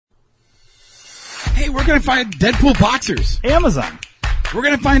we're going to find Deadpool boxers. Amazon. We're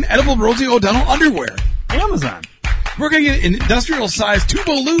going to find edible Rosie O'Donnell underwear. Amazon. We're going to get an industrial-sized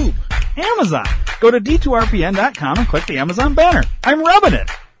Tubo lube. Amazon. Go to d2rpn.com and click the Amazon banner. I'm rubbing it.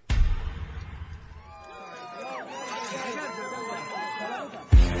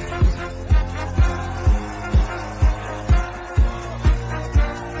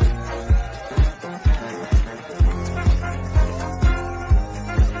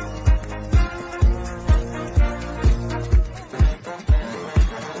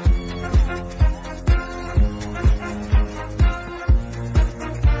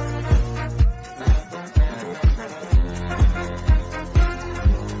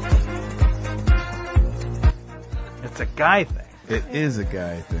 Guy thing. It is a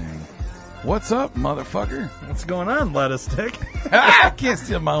guy thing. What's up, motherfucker? What's going on, lettuce stick? I can't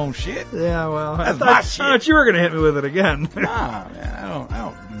steal my own shit. Yeah, well, That's I my shit. thought you were going to hit me with it again. Nah, man, I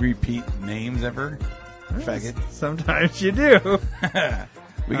don't repeat names ever. Faggot. Sometimes you do.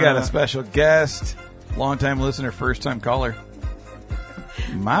 We got a special guest, long-time listener, first-time caller.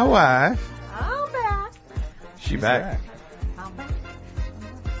 My wife. I'm back. She's back. I'm back.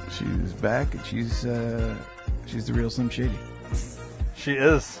 She's back, and she's the real Slim Shady. She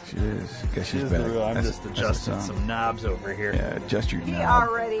is. She is. Guess she's She's back. the real. I'm That's- just that's the adjusting song. some knobs over here. Yeah, adjust your He knob.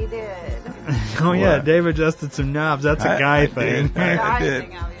 already did. Oh, yeah, What? Dave adjusted some knobs. That's a guy thing. Did. I Guy did.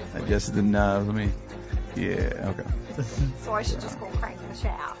 thing, obviously. Adjusted the knob. Let me. Yeah. Okay. So I should just go crank the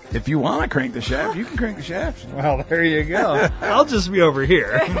shaft. If you want to crank the shaft, you can crank the shaft. Well, there you go. I'll just be over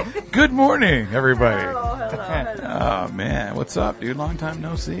here. Good morning, everybody. Hello. Oh man, what's up, dude? Long time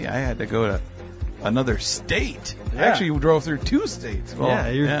no see. I had to go to another state. Yeah. Actually, we drove through 2 states.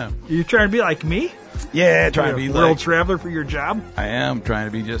 Well, You're trying to be like me? Yeah, trying You're to be a world like. traveler for your job? I am trying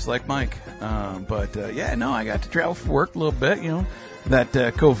to be just like Mike. But I got to travel for work a little bit. You know, that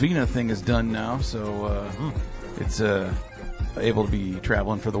Covina thing is done now, so it's able to be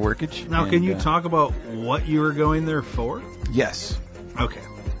traveling for the workage. Now, And, can you talk about what you were going there for? Yes. Okay.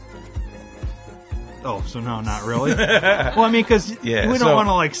 Oh, so no, not really. Well, I mean, because Yeah, we don't so- want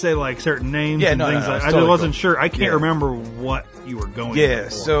to like say like certain names Yeah, and no, things. no, like it's I just totally wasn't cool. sure. I can't Yeah. remember what you were going there Yeah, for.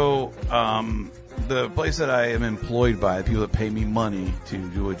 so the place that I am employed by, the people that pay me money to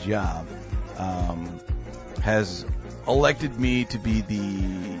do a job, has elected me to be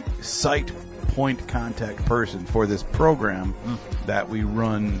the site point contact person for this program that we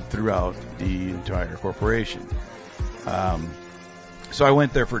run throughout the entire corporation. So I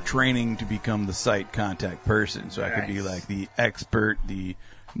went there for training to become the site contact person, so I could be Nice. like the expert, the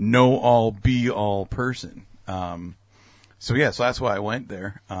know-all, be-all person. So that's why I went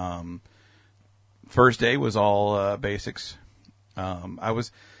there. First day was all basics. I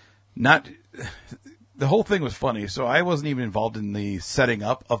was not. The whole thing was funny, so I wasn't even involved in the setting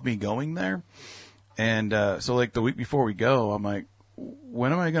up of me going there. And so, like the week before we go, I'm like,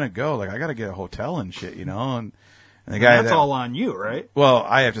 when am I going to go? Like, I got to get a hotel and shit, you know. And the guy that's all on you, right? Well,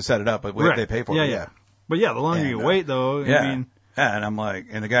 I have to set it up, but Right. they pay for yeah, it. yeah. But yeah, the longer And, you wait, though, Yeah. I mean, And I'm like,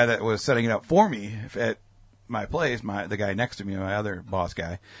 and the guy that was setting it up for me at my place, the guy next to me, my other boss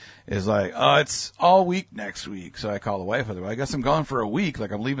guy, is like, oh, it's all week next week. So I call the wife. I guess I'm gone for a week.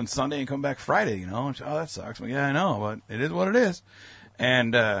 Like, I'm leaving Sunday and come back Friday, you know? And she, oh, that sucks. I'm like, yeah, I know, but it is what it is.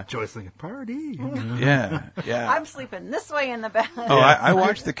 And, Joy's thinking, party. yeah. I'm sleeping this way in the bed. Oh, I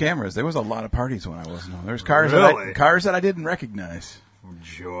watched the cameras. There was a lot of parties when I wasn't home. There was cars Really? cars that I didn't recognize.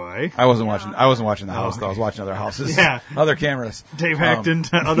 Joy. I wasn't watching the house, though. I was watching other houses. Yeah. Other cameras. Dave hacked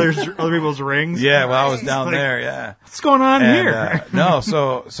into other people's rings. Yeah, well, I was down Like, there, yeah. What's going on And, here? no,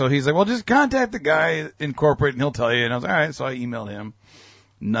 so he's like, well, just contact the guy in corporate and he'll tell you. And I was like, all right. So I emailed him.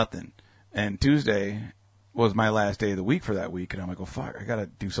 Nothing. And Tuesday was my last day of the week for that week. And I'm like, well, fuck, I got to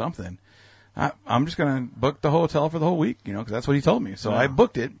do something. I'm just going to book the hotel for the whole week, you know, because that's what he told me. So I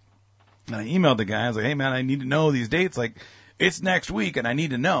booked it. And I emailed the guy. I was like, hey, man, I need to know these dates. Like, it's next week and I need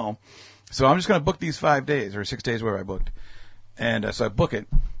to know. So I'm just going to book these 5 days or 6 days, whatever I booked. And so I book it.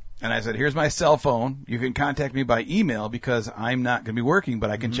 And I said, here's my cell phone. You can contact me by email because I'm not going to be working, but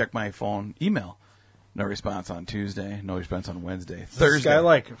I can check my phone email. No response on Tuesday. No response on Wednesday. Does Thursday. this guy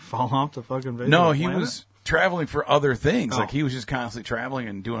like fall off the fucking face? No, of the he planet? was traveling for other things. Oh. Like he was just constantly traveling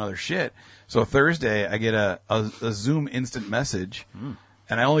and doing other shit. So Thursday, I get a Zoom instant message.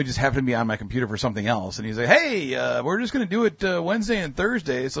 And I only just happened to be on my computer for something else. And he's like, hey, we're just going to do it Wednesday and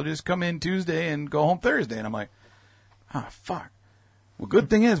Thursday. So just come in Tuesday and go home Thursday. And I'm like, fuck. Well, good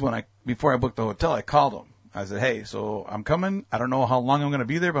thing is before I booked the hotel, I called him. I said, hey, so I'm coming. I don't know how long I'm going to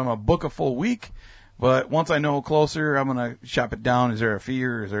be there, but I'm going to book a full week. But once I know closer, I'm going to shop it down. Is there a fee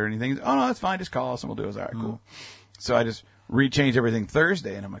or is there anything? Oh, no, that's fine. Just call us and we'll do it. All right, cool. So I just rechange everything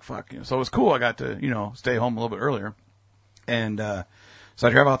Thursday. And I'm like, fuck. So it was cool. I got to, stay home a little bit earlier. And so I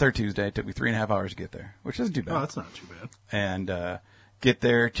drove out there Tuesday. It took me 3.5 hours to get there, which isn't too bad. Oh, that's not too bad. And get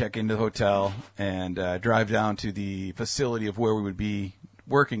there, check into the hotel, and drive down to the facility of where we would be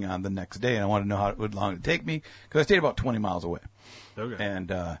working on the next day. And I wanted to know how long it would take me, because I stayed about 20 miles away. Okay.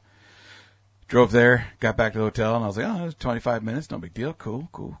 And drove there, got back to the hotel, and I was like, oh, it's 25 minutes, no big deal. Cool.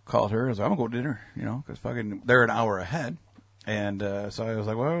 Called her. I was like, I'm going to go to dinner, because fucking they're an hour ahead. And so I was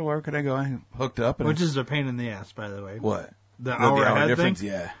like, well, where could I go? I hooked up. And Which is a pain in the ass, by the way. What? The hour ahead difference? thing?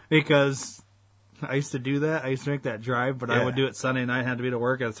 Yeah. Because I used to do that. I used to make that drive, but I Yeah. would do it Sunday night. Had to be to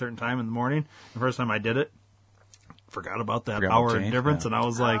work at a certain time in the morning. The first time I did it, forgot about that Forgot hour about change, difference, yeah. and I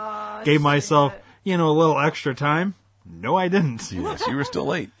was like, Oh, gave shit. myself, a little extra time. No, I didn't. Yes, you were still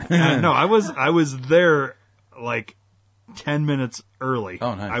late. No, I was there like 10 minutes early.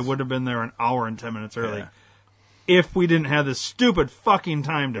 Oh, nice. I would have been there an hour and 10 minutes early Yeah. if we didn't have this stupid fucking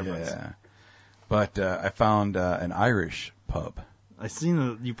time difference. Yeah. But I found an Irish pub. I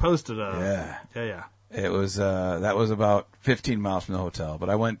seen you posted a Yeah. yeah. It was that was about 15 miles from the hotel, but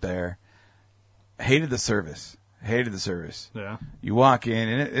I went there. Hated the service. Yeah. You walk in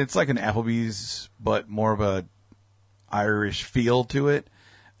and it's like an Applebee's, but more of a Irish feel to it,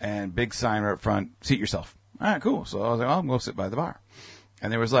 and big sign right up front, seat yourself. All right, cool. So I was like, I'm going to sit by the bar. And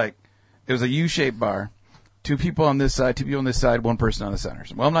there was it was a U-shaped bar, 2 people on this side, 2 people on this side, 1 person on the center.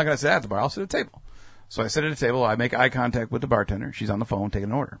 So, well, I'm not going to sit at the bar. I'll sit at a table. So I sit at a table. I make eye contact with the bartender. She's on the phone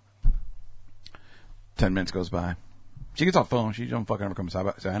taking an order. 10 minutes goes by. She gets off the phone. She don't fucking ever come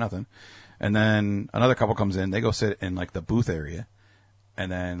say nothing. And then another couple comes in. They go sit in the booth area. And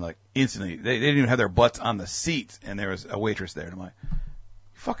then instantly, they didn't even have their butts on the seats. And there was a waitress there. And I'm like, you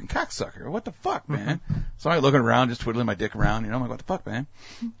fucking cocksucker. What the fuck, man? So I'm looking around, just twiddling my dick around. I'm like, what the fuck, man?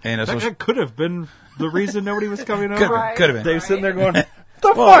 And That could have been the reason nobody was coming over. could have been. Dave's sitting there going, the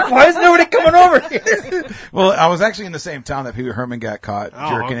fuck? Why is nobody coming over here? Well, I was actually in the same town that Pee Wee Herman got caught Oh,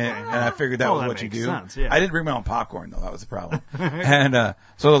 jerking okay. it, and I figured that was that what you makes do. sense, yeah. I didn't bring my own popcorn, though. That was the problem. And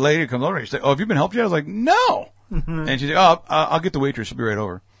so the lady comes over and she's like, oh, have you been helped yet? I was like, no. And she's like, oh, I'll get the waitress. She'll be right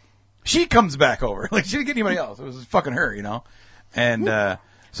over. She comes back over. She didn't get anybody else. It was fucking her, And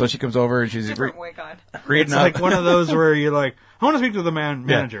so she comes over and she's Different wig on. reading It's up. like one of those where you're like, I want to speak to the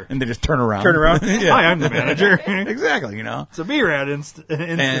manager. And they just turn around. Yeah. Hi, I'm the manager. Exactly, It's a B-Rad instance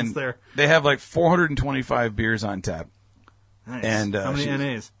And there. they have 425 beers on tap. Nice. And how many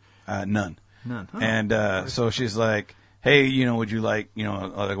she's- NAs? None. None. Oh. And so she's like, hey, would you like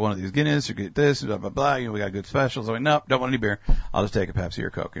one of these Guinness or get this, blah, blah, blah. We got good specials. I'm like, nope, don't want any beer. I'll just take a Pepsi or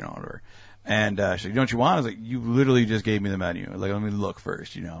Coke, whatever. And she's like, don't you want? I was like, you literally just gave me the menu. Let me look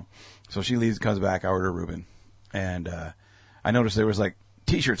first, So she leaves, comes back, I order a Reuben. And I noticed there was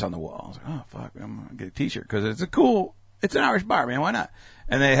T-shirts on the wall. I was like, oh, fuck, I'm going to get a T-shirt. Because it's an Irish bar, man, why not?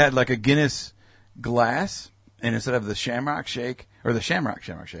 And they had a Guinness glass, and instead of the Shamrock Shake, or the Shamrock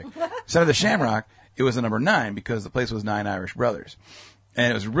Shake, instead of the Shamrock, it was the number 9 because the place was 9 Irish brothers.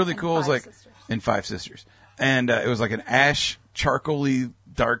 And it was really cool. It was 5 sisters. and 5 sisters. And it was an ash, charcoaly,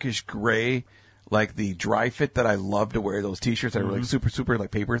 darkish gray, the dry fit that I love to wear, those T-shirts that were super, super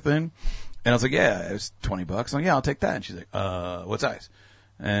paper thin. And I was like, yeah, it was $20. I'm like, yeah, I'll take that. And she's like, what size?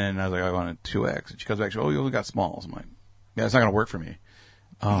 And I was like, I want a 2X. And she comes back, oh, you only got smalls. I'm like, yeah, it's not going to work for me.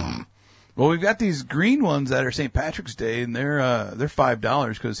 Well, we've got these green ones that are St. Patrick's Day, and they're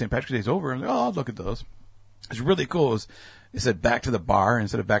 $5 because St. Patrick's Day's over. I'm like, oh, I'll look at those. It's really cool. It said Back to the Bar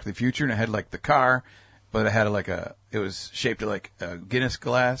instead of Back to the Future, and it had the car, but it had it was shaped like a Guinness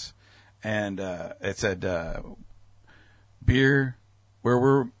glass, and it said beer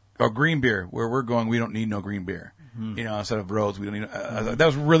green beer where we're going. We don't need no green beer. Instead of roads, we don't need. That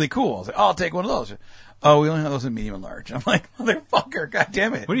was really cool. I was like, oh, I'll take one of those. Oh, we only have those in medium and large. I'm like, motherfucker, God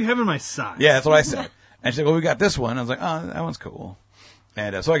damn it. What do you have in my size? Yeah, that's what I said. And she's like, well, we got this one. I was like, oh, that one's cool.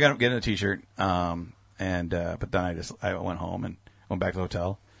 And so I got getting a T-shirt. But then I went home and went back to the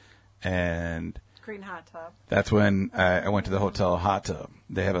hotel. And Green hot tub. that's when I went to the hotel hot tub.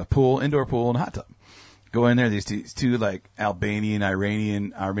 They have a pool, indoor pool, and a hot tub. Go in there, these two Albanian,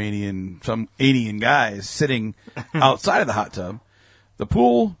 Iranian, Armenian, some Indian guys sitting outside of the hot tub. The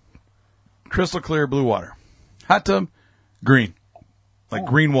pool, crystal clear blue water. Hot tub, green.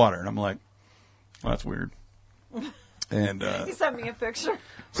 Green water. And I'm like, well, that's weird. And He sent me a picture,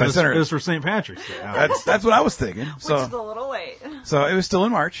 so I sent her. It was for St. Patrick's Day. Oh. That's what I was thinking. which So is a little late. so it was still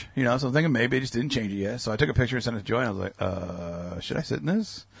in March, so I'm thinking maybe it just didn't change it yet. So I took a picture and sent it to Joy, and I was like, should I sit in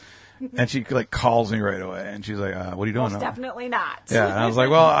this? And she calls me right away, and she's like, what are you doing? Most definitely not. Yeah, and I was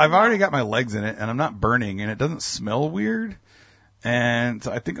like, well, I've already got my legs in it, and I'm not burning, and it doesn't smell weird. And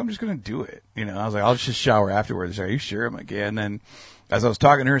so I think I'm just going to do it. You know, I was like, I'll just shower afterwards. Are you sure? I'm like, yeah. And then as I was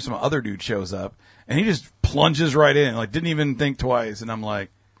talking to her, some other dude shows up and he just plunges right in, like didn't even think twice. And I'm like,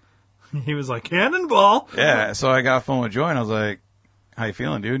 He was like, cannonball. yeah. So I got a phone with Joy and I was like, how you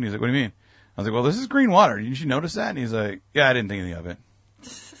feeling, dude? And he's like, what do you mean? I was like, well, this is green water. Didn't you notice that? And he's like, yeah, I didn't think anything of it.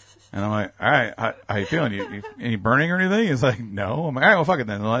 And I'm like, all right, how you feeling? You any burning or anything? He's like, no. I'm like, all right, well, fuck it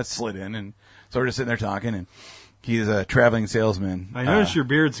then. Well, that slid in. And so we're just sitting there talking, and he's a traveling salesman. I noticed your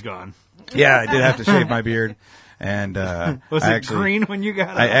beard's gone. Yeah, I did have to shave my beard. And Was it green when you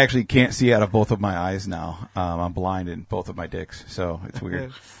got it? I actually can't see out of both of my eyes now. I'm blind in both of my dicks, so it's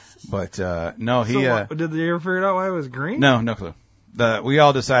weird. But no, he... did they ever figure out why it was green? No clue. We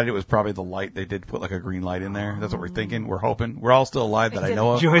all decided it was probably the light. They did put like a green light in there. That's what we're thinking. We're hoping. We're all still alive that I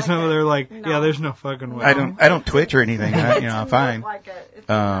know of. Joyce over there like, yeah, there's no fucking way. I don't twitch or anything. I'm fine. It did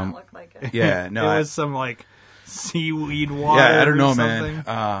not look like it. Yeah, no. It was some like seaweed water. Yeah, I don't know, or something.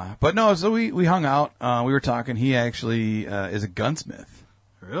 man. But no, so we hung out. We were talking. He actually is a gunsmith.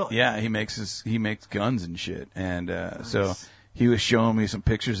 Really? Yeah, he makes guns and shit. And so he was showing me some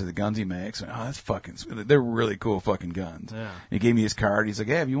pictures of the guns he makes. Oh, that's fucking sweet. They're really cool fucking guns. Yeah. And he gave me his card. He's like,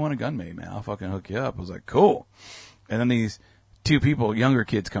 hey, if you want a gun made, man, I'll fucking hook you up. I was like, cool. And then these two people, younger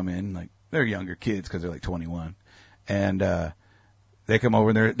kids, come in. Like, they're younger kids because they're like 21. And they come over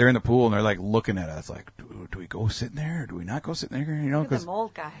and they're in the pool and they're like looking at us like, do we go sit in there or do we not go sit in there? You know, Look at them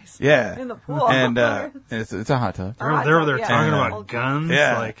old guys. yeah. In the pool. And it's a hot tub. They're over there Yeah. talking Yeah. about guns.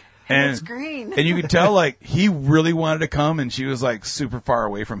 Yeah. Like, And it's green. And you could tell, like, he really wanted to come, and she was, like, super far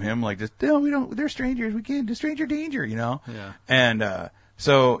away from him. Like, just, no, we don't, they're strangers. We can't, stranger danger, you know? Yeah. And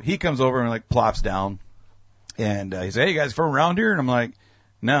so he comes over and, like, plops down. And he's like, hey, you guys from around here? And I'm like,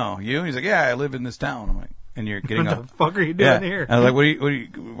 no, you? And he's like, yeah, I live in this town. I'm like, and you're getting what up. the fuck are you doing Yeah. here? I was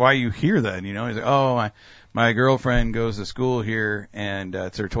like, why are you here then? You know, he's like, oh, my girlfriend goes to school here and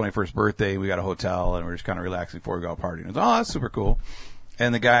it's her 21st birthday. We got a hotel and we're just kind of relaxing before we go out partying. I was like, oh, that's super cool.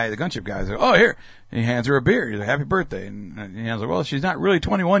 And the gunship guy's like, oh, here. And he hands her a beer. He's like, happy birthday. And I was like, well, she's not really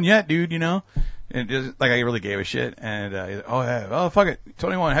 21 yet, dude, you know? And just, like, I really gave a shit. And he's like, oh, yeah, oh, fuck it.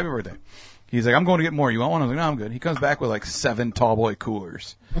 21, happy birthday. He's like, I'm going to get more. You want one? I was like, no, I'm good. He comes back with like 7 tall boy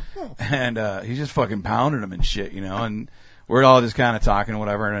coolers. And he's just fucking pounding them and shit, you know? And we're all just kind of talking and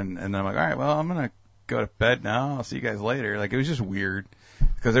whatever. And then I'm like, all right, well, I'm going to go to bed now. I'll see you guys later. Like, it was just weird.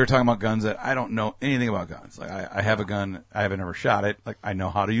 Because they were talking about guns that I don't know anything about guns. Like, I have a gun. I haven't ever shot it. Like, I know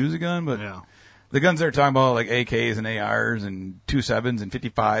how to use a gun, but Yeah. the guns they're talking about, like AKs and ARs and 2.7s and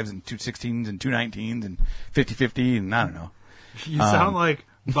 55s and 2.16s and 2.19s and 50-50 and I don't know. You sound like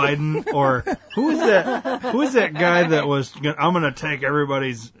Biden or who is that guy that was, I'm going to take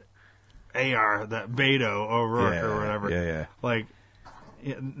everybody's AR, that Beto O'Rourke or whatever. Yeah. Like,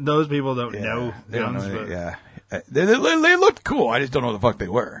 those people don't know They don't guns, know but yeah. They looked cool. I just don't know what the fuck they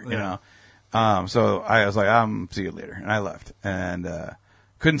were, you Yeah. know? So I was like, see you later. And I left and,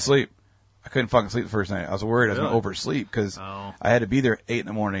 couldn't sleep. I couldn't fucking sleep the first night. I was worried I was going to Really? oversleep because Oh. I had to be there at 8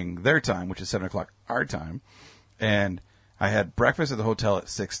 a.m. their time, which is 7 o'clock our time. And I had breakfast at the hotel at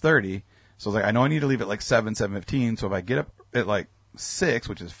 6:30. So I was like, I know I need to leave at like 7:15. So if I get up at like 6,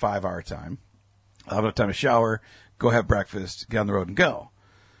 which is 5 our time, I'll have enough time to shower, go have breakfast, get on the road and go.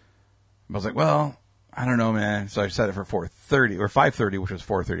 I was like, well, I don't know, man. So I set it for 4:30 or 5:30, which was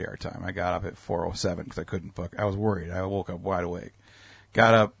 4:30 our time. I got up at 4:07 because I couldn't I was worried. I woke up wide awake.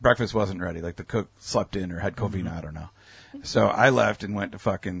 Got up, breakfast wasn't ready. Like the cook slept in or had Covina, I don't know. So I left and went to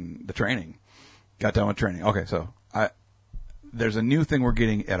fucking the training. Got done with training. Okay, so there's a new thing we're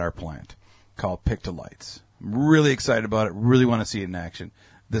getting at our plant called Pick to Lights. I'm really excited about it. Really want to see it in action.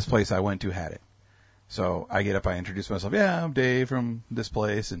 This place I went to had it. So I get up, I introduce myself. Yeah, I'm Dave from this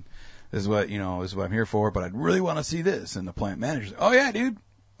place, and this is what I'm here for. But I'd really want to see this. And the plant manager's like, oh yeah, dude,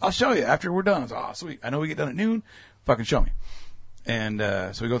 I'll show you after we're done. I was like, oh sweet. I know we get done at noon. Fucking show me. And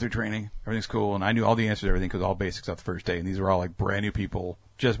so we go through training. Everything's cool, and I knew all the answers to everything because all basics off the first day. And these were all like brand new people,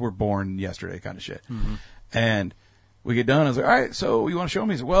 just were born yesterday kind of shit. Mm-hmm. And we get done. I was like, all right, so you want to show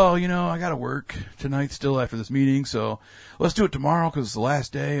me? He said, well, I got to work tonight still after this meeting, so let's do it tomorrow because it's the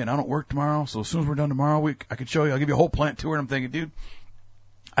last day, and I don't work tomorrow. So as soon as we're done tomorrow, I can show you. I'll give you a whole plant tour. And I'm thinking, dude,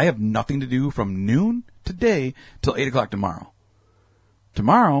 I have nothing to do from noon today till 8 o'clock tomorrow.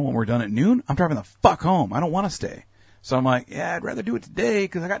 Tomorrow, when we're done at noon, I'm driving the fuck home. I don't want to stay. So I'm like, yeah, I'd rather do it today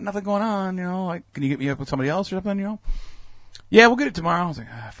because I got nothing going on, like, can you get me up with somebody else or something, Yeah, we'll get it tomorrow. I was like,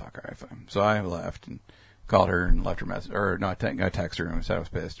 fuck, all right, fine. So I left and called her and left her message, or no, I texted her and said I was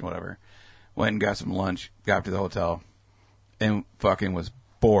pissed and whatever. Went and got some lunch, got up to the hotel, and fucking was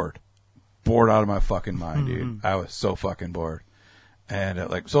bored. Bored out of my fucking mind, dude. I was so fucking bored.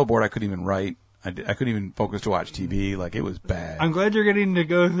 And, so bored I couldn't even write. I couldn't even focus to watch TV. Like, it was bad. I'm glad you're getting to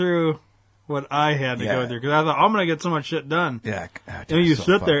go through what I had to go through, because I thought, I'm going to get so much shit done. Yeah. And you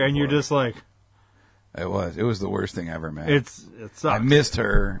sit there and you're just like... It was the worst thing ever, man. It sucks. I missed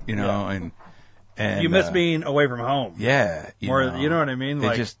her, and you miss being away from home. Yeah. You know what I mean?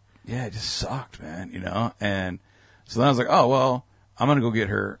 It just sucked, man, And so then I was like, oh, well, I'm going to go get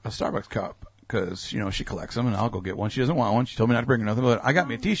her a Starbucks cup because, she collects them and I'll go get one. She doesn't want one. She told me not to bring her nothing, but I got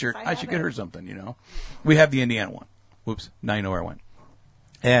me a t-shirt. I should get her something, We have the Indiana one. Whoops. Now you know where I went.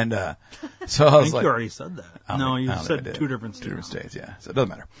 And, so I was think like, you already said that. No, you said two different states. Two different states, yeah. So it doesn't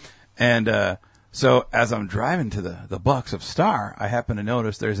matter. And, so as I'm driving to the Bucks of Star, I happen to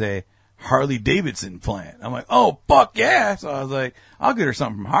notice there's a Harley Davidson plant. I'm like, oh, fuck yeah. So I was like, I'll get her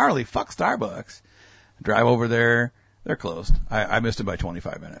something from Harley. Fuck Starbucks. Drive over there. They're closed. I missed it by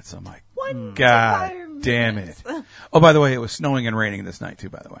 25 minutes. I'm like, God damn it. Oh, by the way, it was snowing and raining this night too,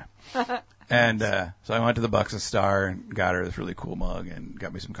 by the way. And, so I went to the Bucks of Star and got her this really cool mug and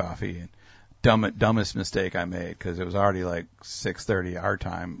got me some coffee, and dumbest mistake I made, because it was already like 6:30 our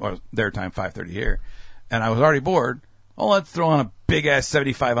time, or their time 5:30 here, and I was already bored. Oh, let's throw on a big ass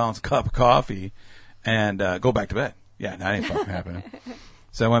 75-ounce cup of coffee and go back to bed. Yeah, that ain't fucking happening.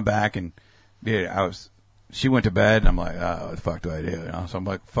 So I went back and she went to bed. And I'm like, oh, what the fuck do I do? So I'm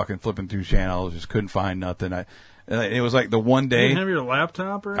like fucking flipping through channels, just couldn't find nothing. It was like the one day. You didn't have your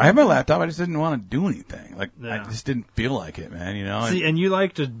laptop or anything? I have my laptop. I just didn't want to do anything. Like, yeah. I just didn't feel like it, man, See, and you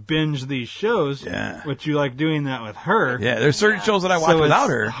like to binge these shows. Yeah. But you like doing that with her. Yeah, there's certain shows that I watch so without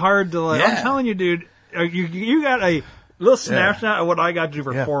it's her. hard to Yeah. I'm telling you, dude, you got a little snapshot of what I got to do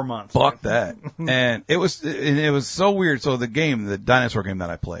for 4 months. Fuck that. And it was so weird. So the dinosaur game that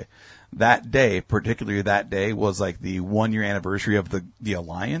I play, that day, particularly that day, was like the 1-year anniversary of the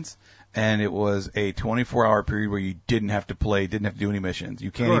Alliance. And it was a 24-hour period where you didn't have to do any missions. You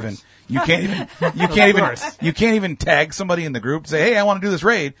can't even tag somebody in the group and say, hey, I want to do this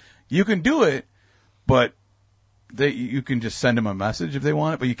raid. You can do it, but you can just send them a message if they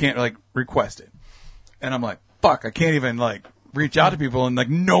want it, but you can't like request it. And I'm like, fuck, I can't even like reach out to people, and like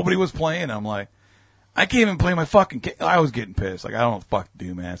nobody was playing. I'm like, I can't even play my fucking I was getting pissed. Like, I don't know what the fuck to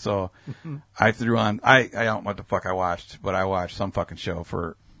do, man. So I threw on, I don't know what the fuck I watched, but I watched some fucking show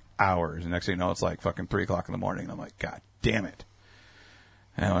for hours, and next thing you know, it's like fucking 3 o'clock in the morning, and I'm like, God damn it.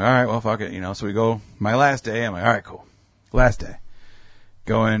 And I'm like, all right, well, fuck it, so we go, my last day, I'm like, all right, cool. Last day.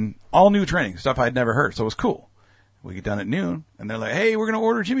 Going, all new training, stuff I'd never heard, so it was cool. We get done at noon, and they're like, hey, we're going to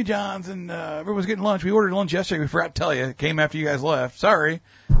order Jimmy John's, and everyone's getting lunch. We ordered lunch yesterday, we forgot to tell you. It came after you guys left. Sorry.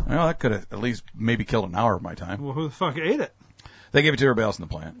 Well, that could have at least maybe killed an hour of my time. Well, who the fuck ate it? They gave it to everybody else in the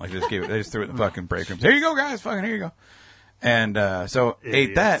plant. Like, they just threw it in the fucking break rooms. Here you go, guys, fucking here you go. And so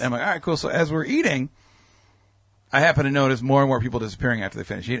ate that, and I'm like, all right, cool. So as we're eating, I happen to notice more and more people disappearing after they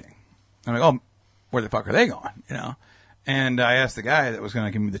finish eating. I'm like, oh, where the fuck are they going? And I asked the guy that was going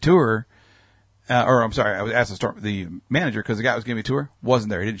to give me the tour, or I'm sorry, I asked the manager, because the guy who was giving me a tour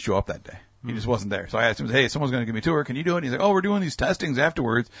wasn't there. He didn't show up that day. He just wasn't there. So I asked him, hey, someone's going to give me a tour. Can you do it? And he's like, oh, we're doing these testings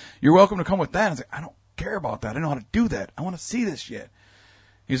afterwards. You're welcome to come with that. I was like, I don't care about that. I know how to do that. I want to see this shit.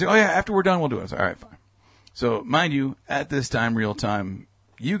 He's like, oh yeah, after we're done, we'll do it. I was like, all right, fine. So, mind you, at this time, real time,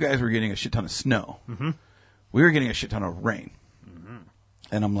 you guys were getting a shit ton of snow. Mm-hmm. We were getting a shit ton of rain. Mm-hmm.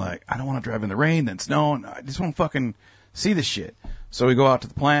 And I'm like, I don't want to drive in the rain, then snow, and I just want to fucking see this shit. So we go out to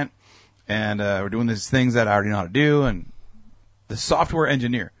the plant, and we're doing these things that I already know how to do, and the software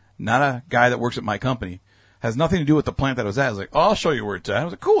engineer, not a guy that works at my company, has nothing to do with the plant that I was at. I was like, oh, I'll show you where it's at. I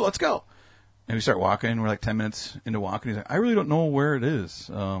was like, cool, let's go. And we start walking. We're like 10 minutes into walking. He's like, I really don't know where it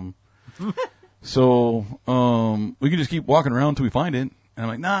is. So, we can just keep walking around until we find it. And I'm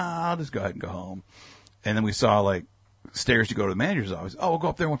like, nah, I'll just go ahead and go home. And then we saw like stairs to go to the manager's office. Oh, we'll go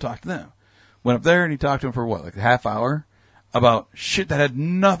up there and we'll talk to them. Went up there and he talked to him for what, like a half hour about shit that had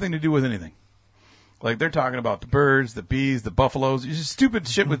nothing to do with anything. Like, they're talking about the birds, the bees, the buffaloes. It's just stupid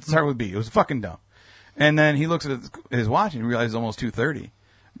shit with start with B. It was fucking dumb. And then he looks at his watch and realizes it's almost 2:30.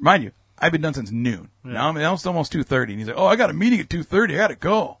 Mind you, I've been done since noon. Yeah. Now it's almost 2:30. And he's like, oh, I got a meeting at 2:30. I got to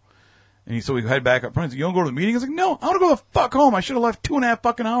go. And so we head back up front. He's like, you don't go to the meeting? I was like, no, I want to go the fuck home. I should have left 2.5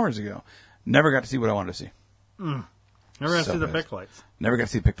 fucking hours ago. Never got to see what I wanted to see. Never got to see the pick lights. Never got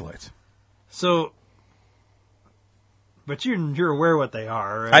to see the pick lights. So, but you're aware what they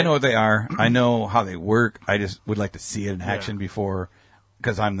are, right? I know what they are. I know how they work. I just would like to see it in action before,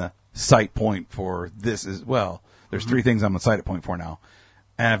 because I'm the sight point for this as well. There's 3 things I'm a sight point for now,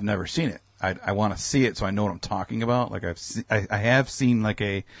 and I've never seen it. I want to see it so I know what I'm talking about. Like, I have seen like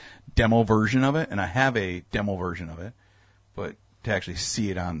a demo version of it, and I have a demo version of it, but to actually see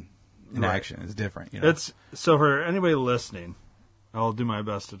it in action is different. It's so for anybody listening, I'll do my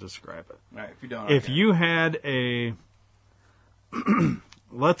best to describe it. All right, if you don't, If okay. you had a,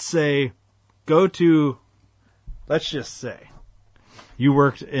 let's say, let's just say, you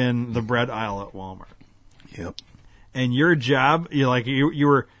worked in the bread aisle at Walmart, Yep. and your job,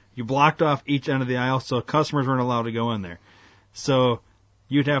 you blocked off each end of the aisle, so customers weren't allowed to go in there. So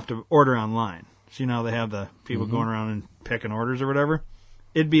you'd have to order online. So they have the people going around and picking orders or whatever.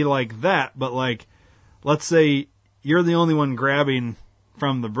 It'd be like that, but like, let's say you're the only one grabbing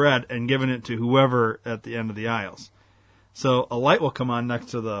from the bread and giving it to whoever at the end of the aisles. So a light will come on next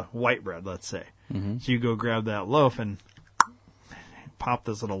to the white bread, let's say. Mm-hmm. So you go grab that loaf and pop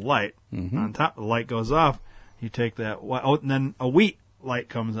this little light on top. The light goes off. You take that, and then a wheat light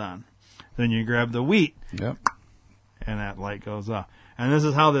comes on. Then you grab the wheat, Yep. and that light goes off. And this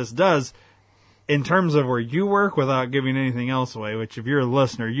is how this does in terms of where you work without giving anything else away, which if you're a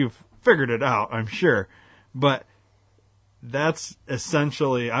listener, you've figured it out, I'm sure. But that's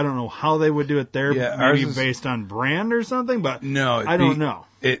essentially, I don't know how they would do it there, Yeah, maybe ours is- based on brand or something, but No, I don't know.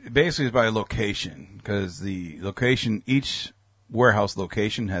 It basically is by location, because the location, each warehouse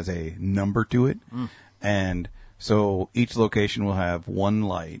location has a number to it, and so each location will have one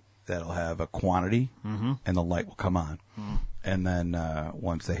light that'll have a quantity, and the light will come on. And then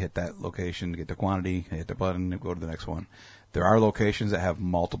once they hit that location, get the quantity, hit the button, and go to the next one. There are locations that have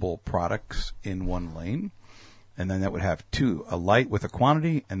multiple products in one lane, and then that would have two: a light with a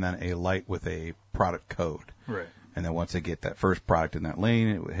quantity, and then a light with a product code. Right. And then once they get that first product in that lane,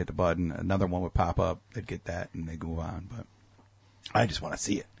 it would hit the button. Another one would pop up. They'd get that, and they'd move on. But I just want to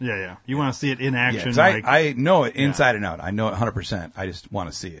see it. Yeah. You want to see it in Yeah, action. 'cause like, I know it inside and out. I know it 100%. I just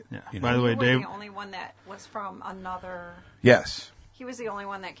want to see it. Yeah. You By know? the way, You were Dave. the only one that was from another. Yes. He was the only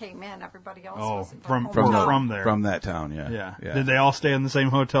one that came in. Everybody else Oh, was from hometown. there. From that town, yeah. Yeah. Did they all stay in the same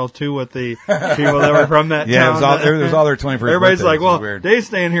hotel too with the people that were from that Yeah, town? it was all, there was all their 21st Everybody's birthdays. like, It was well, weird. Dave's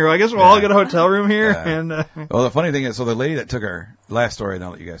staying here. I guess we'll all get a hotel room here. And Well, the funny thing is, so the lady that took our last story, and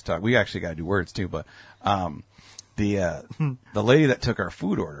I'll let you guys talk. We actually got to do words too, but the lady that took our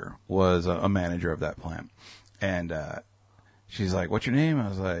food order was a manager of that plant, and she's like, "What's your name?" I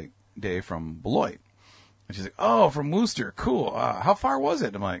was like, "Dave from Beloit," and she's like, "Oh, from Worcester, cool. How far was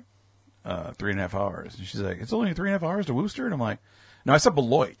it?" I'm like, 3.5 hours, and she's like, "It's only 3.5 hours to Worcester," and I'm like, "No, I said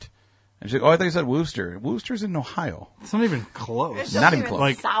Beloit." And she's like, "Oh, I thought you said Worcester. Worcester's in Ohio." it's not even It close. doesn't Not even close.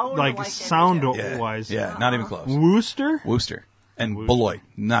 Like sound like like sound it. wise. Yeah, not even close. Worcester? Worcester and Beloit,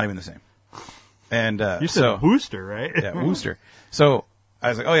 not even the same. And You said Worcester, right? yeah, Worcester. So I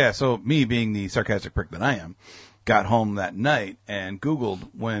was like, oh yeah. So me being the sarcastic prick that I am, got home that night and Googled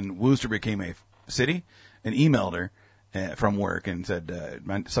when Worcester became a city and emailed her from work and said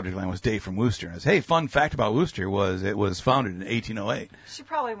my subject line was Dave from Worcester. And I said, hey, fun fact about Worcester was it was founded in 1808. She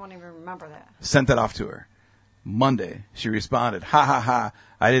probably won't even remember that. Sent that off to her. Monday, she responded, ha ha ha,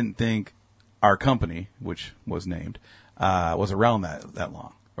 I didn't think our company, which was named, was around that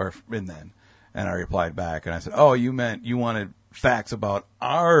long, or in then. And I replied back, and I said, oh, you meant you wanted facts about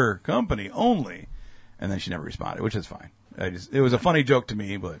our company only. And then she never responded, which is fine. It was a funny joke to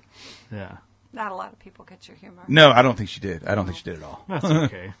me, but Yeah. Not a lot of people get your humor. no, I don't think she did. I don't think she did at all. That's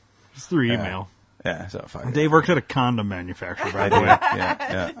okay. It's through email. Yeah, so fuck it. Dave works at a condom manufacturer, by I the do. way.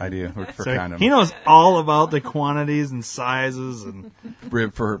 Yeah, I do. Work for So condom. he knows all about the quantities and sizes and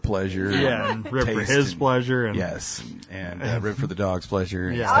Rib for her pleasure. and rib for taste his and- pleasure and Yes, and rib for the dog's pleasure.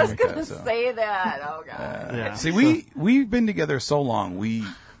 And Yeah. stuff I was like going that, to so. say that. Oh, God. yeah. See, we've been together so long. We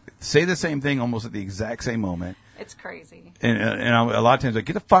say the same thing almost at the exact same moment, It's crazy. and a lot of times like,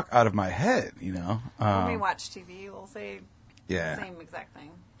 get the fuck out of my head, you know. When we watch TV, we'll say Yeah, the same exact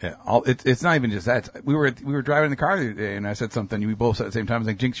thing. yeah. It's not even just that. We were driving in the car the other day, and I said something. We both said at the same time. I was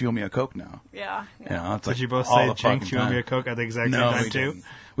like, "Jinx, you owe me a Coke now." Yeah. You know, it's like Did you both all say, the Jinx, fucking you owe me time. a Coke at the exact same No, time, we too? didn't.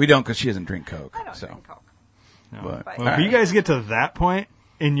 We don't because she doesn't drink Coke. I don't so. drink Coke. But, But- Well, if you guys get to that point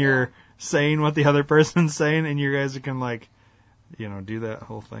and you're saying what the other person's saying and you guys can, like, you know, do that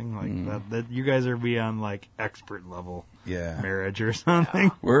whole thing, like, that you guys are beyond, like, expert level yeah, marriage or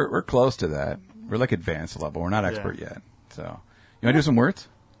something. we're close to that. We're like advanced level. We're not expert yet. So, you want to do some words?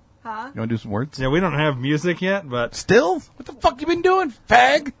 Huh? You want to do some words? Yeah, we don't have music yet, but, Still? What the fuck you been doing,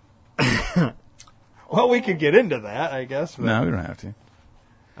 fag? well, we could get into that, I guess. But, No, we don't have to.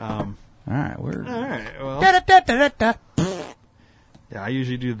 Um, All right, we're. all right, well, Da-da-da-da-da. yeah, I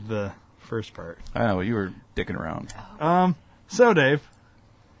usually do the first part. I know you were dicking around. So, Dave,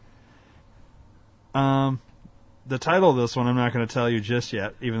 the title of this one I'm not going to tell you just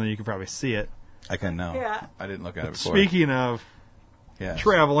yet, even though you can probably see it. I can know. Yeah. I didn't look at it before. Speaking of yeah.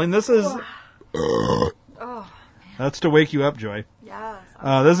 traveling, this is Oh, that's to wake you up, Joy. yes.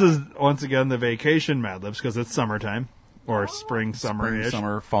 This is once again the vacation Mad Libs because it's summertime. or spring, summer-ish. Spring,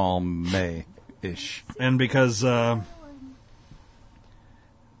 summer, fall, May-ish. And because,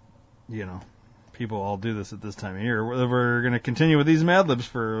 people all do this at this time of year, we're going to continue with these Mad Libs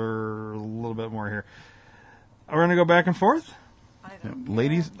for a little bit more here. We're going to go back and forth. I don't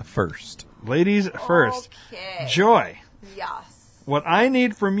Ladies first. Ladies first. Okay. Joy, Yes. what I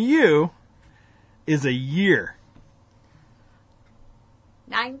need from you is a year.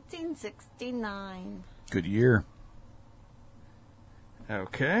 1969. Good year.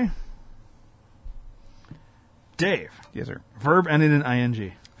 Okay. Dave, Yes, sir. verb ending in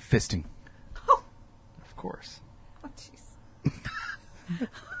ing. Fisting. Of course. Oh, jeez.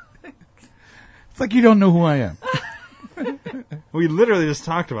 It's like you don't know who I am. We literally just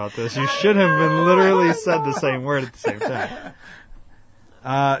talked about this. You should have been literally said the same word at the same time.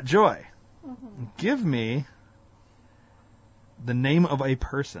 Joy, give me the name of a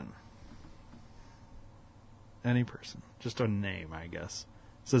person. Any person. Just a name, I guess.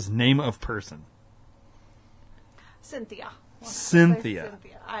 It says name of person. Cynthia. Cynthia.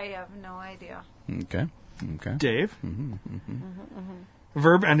 Cynthia. I have no idea. Okay. Dave,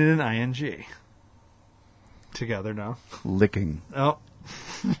 verb ending in ing. Together now. Licking. Oh.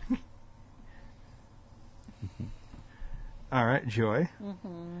 All right, Joy.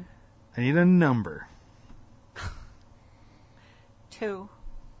 I need a number. 2.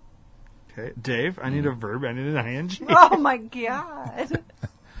 Okay, Dave. I need a verb ending in ing. Oh my god.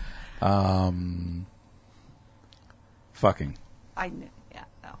 Fucking. I knew. Yeah,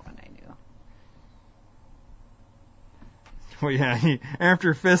 that one I knew. Well, yeah.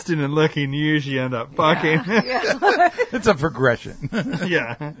 After fisting and licking, you usually end up fucking. Yeah. It's a progression.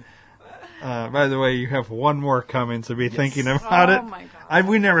 Yeah. By the way, you have one more coming, so be thinking about it. Oh my god.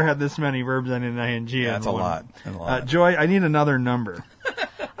 We never had this many verbs ending in ing. Yeah, that's a lot. That's a lot. Joy, I need another number.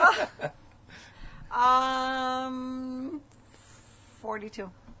 42.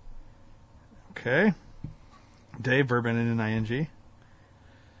 Okay. Dave, verb ending in ing.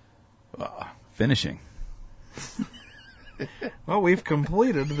 Finishing. Well, we've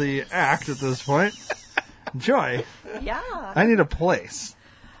completed the act at this point. Joy, Yeah. I need a place.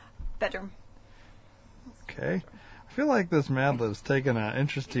 Bedroom. Okay. I feel like this Mad Lib's taken an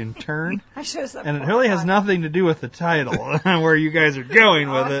interesting turn. I should have said And it really has nothing to do with the title, where you guys are going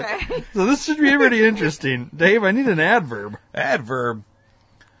with Okay. it. So this should be pretty interesting. Dave, I need an adverb. Adverb.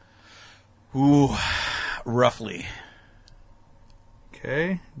 Ooh, roughly.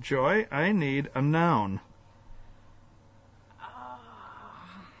 Okay. Joy, I need a noun.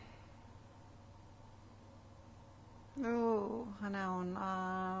 Ooh, a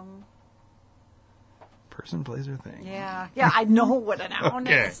noun. Person, place, or thing. Yeah. Yeah, I know what a noun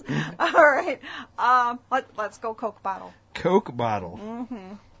Okay. is. All right. Let's go Coke bottle. Coke bottle.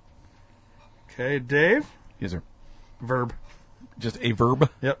 Okay, Dave, Yes, sir. verb. Just a verb.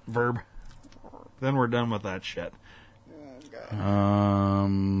 Yep, verb. Then we're done with that shit.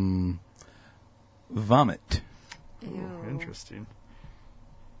 Vomit. Ew. Interesting.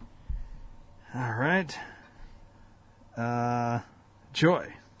 All right.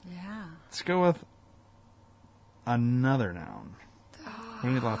 Joy. Yeah. Let's go with another noun. We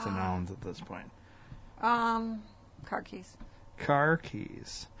need lots of nouns at this point. Car keys. Car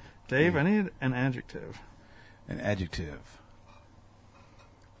keys. Dave, I need an adjective. An adjective.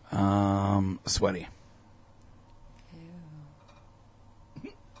 Sweaty.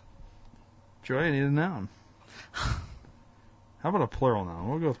 Joy, I need a noun. How about a plural noun?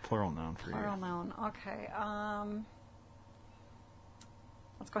 We'll go with plural noun for Plural you. noun. Okay.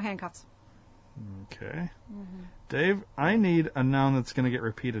 Let's go handcuffs. Okay. Dave, I need a noun that's going to get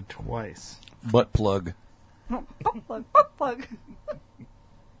repeated twice. Butt plug. Butt plug. Butt plug.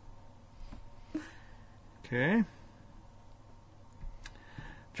 Okay.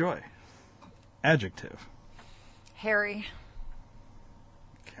 Joy, adjective. Harry.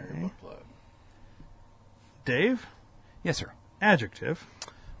 Okay. Dave, Yes, sir. adjective.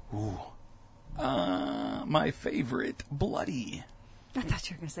 Ooh. My favorite, bloody. I thought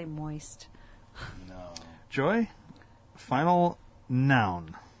you were going to say moist. No. Joy, final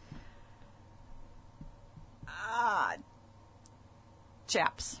noun.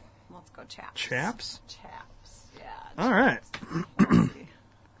 Chaps. Let's go chaps. Chaps? Chaps. Yeah. All right.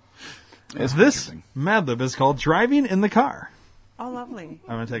 It's This interesting. Mad Lib is called Driving in the Car. Oh, lovely.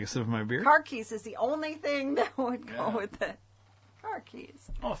 I'm going to take a sip of my beer. Car keys is the only thing that would go with it. Car keys.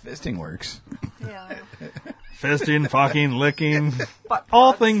 Oh, fisting works. Yeah. Fisting, fucking, licking, Butt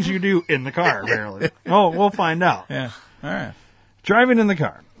all plugs. things you do in the car, apparently. Oh, we'll find out. Yeah. All right. Driving in the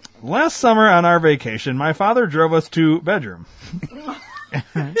car. Last summer on our vacation, my father drove us to bedroom.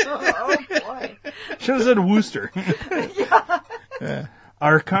 Oh, boy. Should have said Worcester.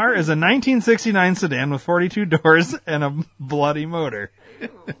 Our car is a 1969 sedan with 42 doors and a bloody motor.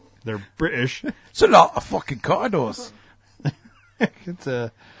 They're British. It's a lot of fucking car doors.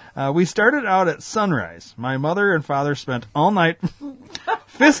 It's we started out at sunrise. My mother and father spent all night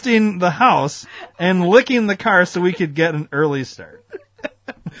fisting the house and licking the car so we could get an early start.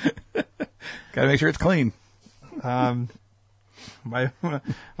 Gotta make sure it's clean. My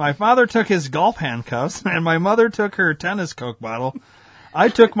father took his golf handcuffs, and my mother took her tennis Coke bottle. I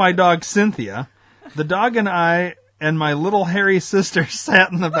took my dog Cynthia. The dog and I and my little hairy sister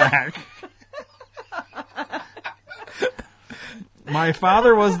sat in the back. My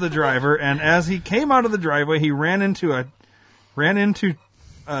father was the driver, and as he came out of the driveway, he ran into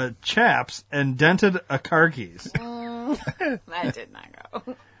chaps and dented a car keys. That did not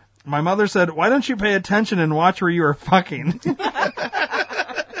go. My mother said, "Why don't you pay attention and watch where you are fucking?"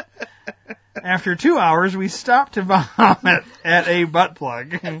 After 2 hours, we stopped to vomit at a butt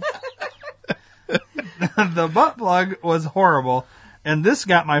plug. The butt plug was horrible, and this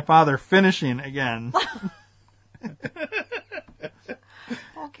got my father finishing again.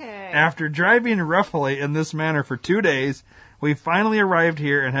 Okay. After driving roughly in this manner for 2 days, we finally arrived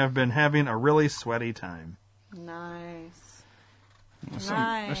here and have been having a really sweaty time. Nice.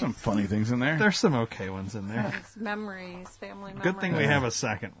 There's some funny things in there. There's some okay ones in there. Nice memories, family memories. Good thing we have a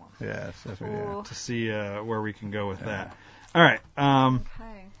second one Yes, that's what we do. Cool. to see where we can go with that. All right.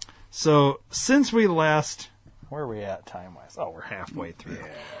 Okay. So since we last, where are we at time-wise? Oh, we're halfway through.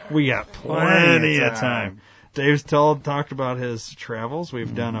 We got plenty of time. Dave's talked about his travels.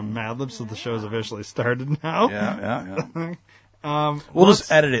 We've done a Mad Lib, so the show's officially started now. Yeah. We'll let's-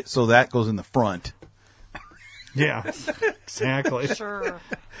 just edit it so that goes in the front. Yeah, exactly. Sure.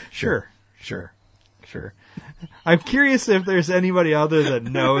 Sure. I'm curious if there's anybody out there that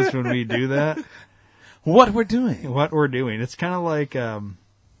knows when we do that, What we're doing. what we're doing. It's kind of like,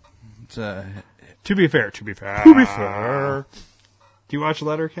 It's, to be fair. to be fair. Do you watch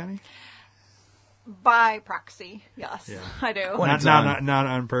Letterkenny? By proxy, yes, Yeah. I do. When it's Not on. not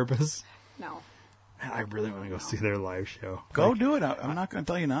on purpose. No. Man, I really want to go see their live show. Go do it. I'm not going to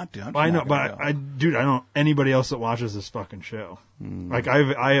tell you not to. I'm just I know, not gonna but go. I don't know anybody else that watches this fucking show. Like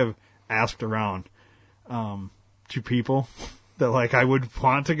I have asked around to people that like I would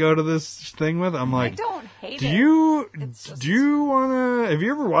want to go to this thing with. I'm I like, don't hate do it. you It's just- do you want to? Have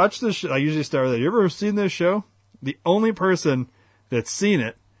you ever watched this? I usually start with that. You ever seen this show? The only person that's seen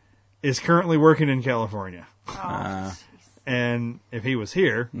it is currently working in California. Oh, jeez. And if he was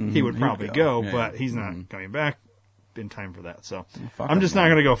here, he would he'd probably go. go, Yeah. but he's not coming back in time for that. So fuck I'm him, just not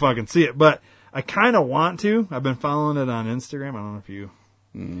man. going to go fucking see it. But I kind of want to. I've been following it on Instagram. I don't know if you.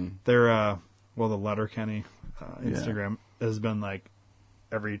 They're the Letterkenny Instagram has been like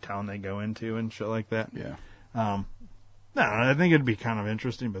every town they go into and shit like that. Yeah. No, I think it'd be kind of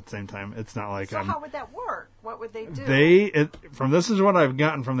interesting, but at the same time, it's not like So I'm. how would that work? What would they do? From this is what I've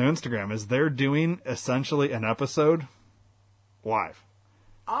gotten from their Instagram is they're doing essentially an episode live.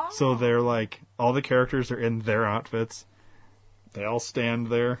 Oh. So they're like, all the characters are in their outfits. They all stand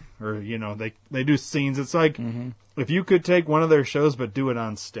there, or, you know, they do scenes. It's like if you could take one of their shows but do it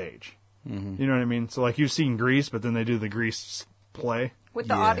on stage. You know what I mean? So like you've seen Grease, but then they do the Grease play. With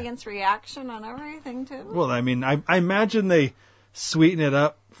the Yeah. audience reaction on everything, too? Well, I mean, I imagine they sweeten it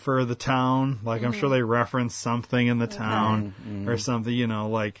up for the town. Like, I'm sure they reference something in the town or something, you know,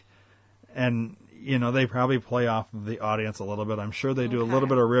 like, and, you know, they probably play off of the audience a little bit. I'm sure they do a little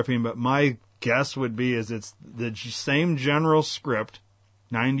bit of riffing, but my guess would be is it's the same general script,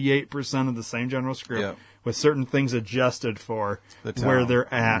 98% of the same general script, Yep. with certain things adjusted for The where town.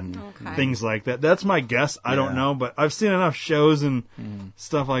 they're at, Okay. things like that. That's my guess. I don't Yeah. know, but I've seen enough shows and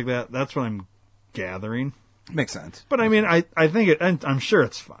stuff like that. That's what I'm gathering. Makes sense. But I mean, I think I'm sure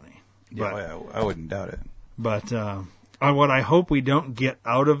it's funny. Yeah, But I wouldn't doubt it. but what I hope we don't get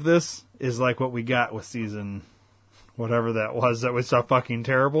out of this is like what we got with season whatever that was so fucking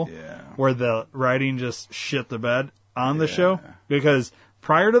terrible. Yeah. Where the writing just shit the bed on the Yeah. show. Because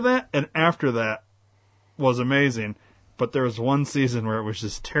prior to that and after that was amazing. But there was one season where it was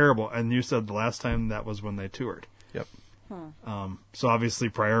just terrible. And you said the last time that was when they toured. Yep. So obviously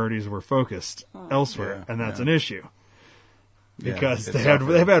priorities were focused elsewhere, Yeah, and that's yeah. an issue Yeah, because it's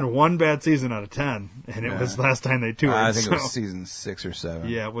they've had one bad season out of 10, and it was last time they toured. I think it was so- season 6 or 7.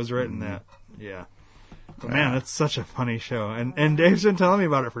 yeah, it was right in that. Yeah, but man, it's such a funny show, and Dave's been telling me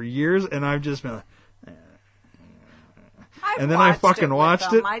about it for years, and I've just been like, I've and then I watched fucking with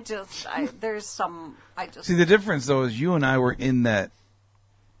watched them. it. there's some, I just. See, the difference though is you and I were in that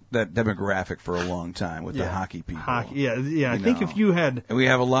that demographic for a long time with the hockey people. I think if you had, and we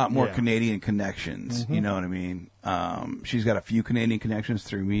have a lot more Yeah. Canadian connections. You know what I mean? She's got a few Canadian connections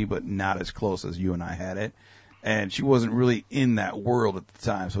through me, but not as close as you and I had it. And she wasn't really in that world at the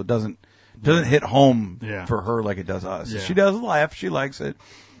time, so it doesn't hit home Yeah. for her like it does us. Yeah. She does laugh. She likes it.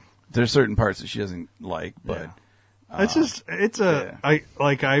 There's certain parts that she doesn't like, but I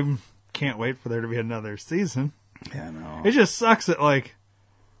can't wait for there to be another season. yeah, no. It just sucks that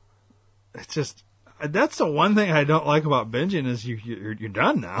that's the one thing I don't like about binging is you're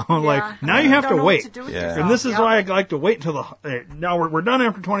done now. Like now you have to wait. And this is why I like to wait until now we're done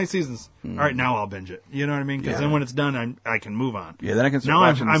after 20 seasons. All right, now I'll binge it. You know what I mean? Because then when it's done, I can move on. Yeah, then I can start Now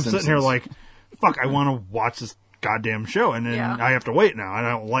watching The I'm sitting here Simpsons. like, fuck, I want to watch this goddamn show, and then I have to wait now. I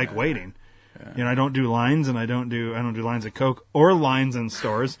don't like waiting. You know, I don't do lines, and I don't do lines at Coke or lines in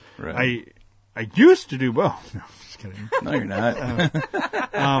stores. Right. I used to do both. No, just kidding. No, you're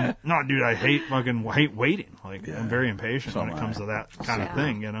not. No, dude, I hate waiting. Like, I'm very impatient when it comes to that kind of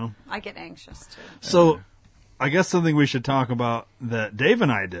thing, you know? I get anxious too. So, I guess something we should talk about that Dave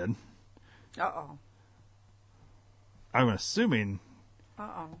and I did, Uh-oh. I'm assuming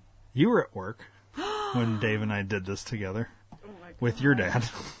Uh-oh. you were at work when Dave and I did this together with your dad.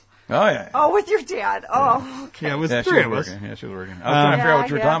 Oh, yeah. Oh, with your dad. Oh, okay. Yeah, it was Yeah, she three was of us. working. Yeah, she was working. I was trying to figure out what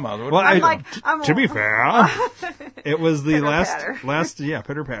you were yeah. talking about. What- Well, I'm like, to be fair, it was the Pitter-patter. last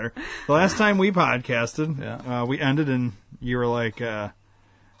pitter patter. The last time we podcasted, Yeah. we ended and you were like, I'm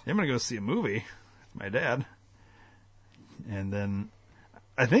gonna go see a movie with my dad, and then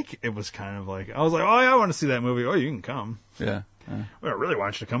I think it was kind of like I was like, oh yeah, I want to see that movie. Oh, you can come. yeah. I don't really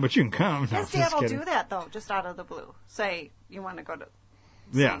want you to come, but you can come. No, His just dad will kidding. do that, though, just out of the blue. Say, you want to go to...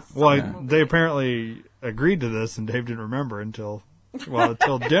 Yeah. see Well, some movie. they apparently agreed to this, and Dave didn't remember until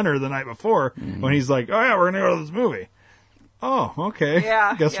dinner the night before when he's like, "Oh yeah, we're gonna go to this movie." Oh, okay.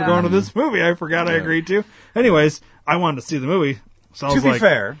 Yeah, Guess yeah. we're going to this movie. I forgot I agreed to. Anyways, I wanted to see the movie, so I To was be like,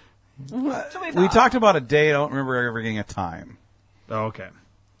 fair, So we talked about a date. I don't remember ever getting a time. "Oh, okay."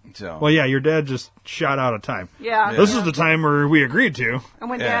 So Well, yeah, your dad just shot out a time. Yeah. This is the time where we agreed to. And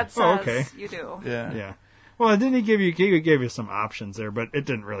when Yeah. Dad says, Oh, okay. you do. yeah. Yeah. Well, didn't he gave you some options there, but it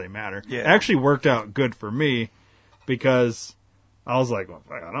didn't really matter. Yeah. It actually worked out good for me because I was like, well,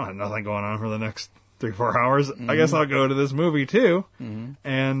 I don't have nothing going on for the next 3-4 hours. I guess I'll go to this movie too.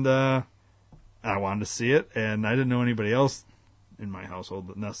 And I wanted to see it, and I didn't know anybody else in my household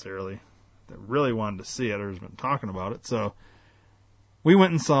that really wanted to see it or has been talking about it. So we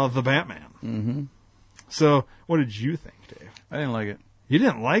went and saw The Batman. Mm-hmm. So what did you think, Dave? I didn't like it. You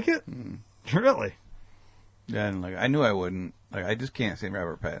didn't like it? Really? Yeah, I didn't like it. I knew I wouldn't. Like, I just can't stand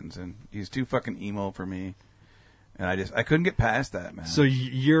Robert Pattinson. He's too fucking emo for me, and I couldn't get past that, man. So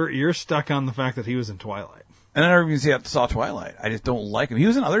you're stuck on the fact that he was in Twilight. And I never even saw Twilight. I just don't like him. He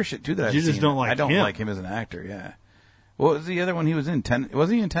was in other shit too that I've You just seen. don't like I don't him. like him as an actor. Yeah. What was the other one he was in?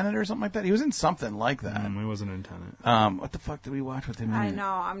 Wasn't he in Tenet or something like that? He was in something like that. He wasn't in Tenet. What the fuck did we watch with him in? I it? know.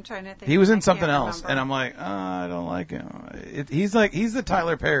 I'm trying to think. He was I in something can't else, remember. and I'm like, I don't like him. He's the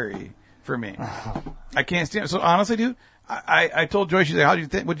Tyler Perry for me. I can't stand. So honestly, dude, I told Joy, she's like, "How do you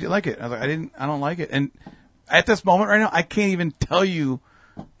think? Would you like it?" I was like, I don't like it. And at this moment right now, I can't even tell you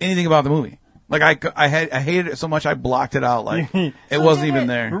anything about the movie. Like I hated it so much, I blocked it out. Like it wasn't did even it-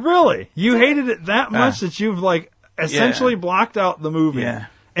 there. Really? You hated it that much that you've essentially blocked out the movie? Yeah.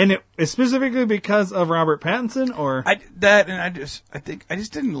 And it is specifically because of Robert Pattinson, or I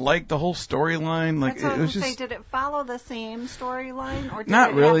just didn't like the whole storyline. Like That's what I it was was just say, did it follow the same storyline, or did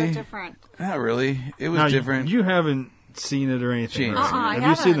Not it really. have a different? not really. It was now, different. You haven't seen it or anything. Changed. right? I Have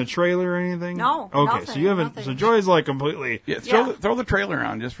you seen haven't. the trailer or anything? No, Okay, nothing, so you haven't. nothing. So Joy's like completely. yeah, Yeah. throw the trailer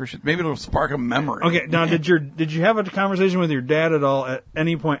on just for shit. Maybe it'll spark a memory. Okay, now did you have a conversation with your dad at all at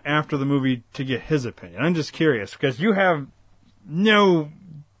any point after the movie to get his opinion? I'm just curious because you have no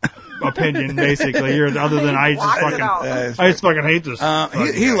opinion basically. You're other than I just Blocked it fucking out. I just fucking hate this.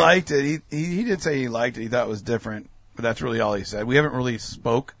 He liked it. He did say he liked it. He thought it was different, but that's really all he said. We haven't really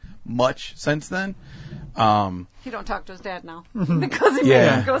spoke much since then. He don't talk to his dad now because he Yeah.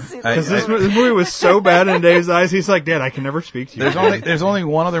 made him go see I- this. This movie was so bad in Dave's eyes. He's like, Dad, I can never speak to you. There's only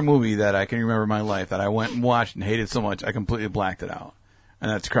one other movie that I can remember in my life that I went and watched and hated so much I completely blacked it out, and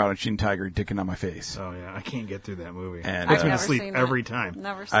that's Crouching Tiger, Dicking on My Face. Oh yeah, I can't get through that movie. And, Puts I've me to never sleep seen every it. time.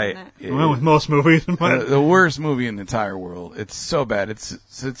 Never seen it. Well, with most movies, but The worst movie in the entire world. It's so bad.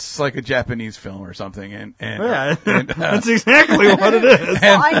 It's like a Japanese film or something. And yeah, and, that's exactly what it is.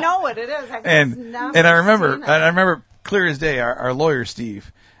 Well, I know what it is. I've just and never I remember seen it. I remember clear as day our lawyer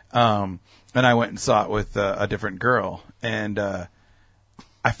Steve and I went and saw it with a different girl, and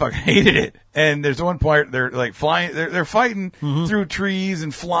I fucking hated it. And there's one point they're like flying, they're fighting through trees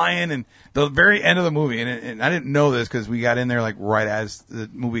and flying, and the very end of the movie, and I didn't know this because we got in there like right as the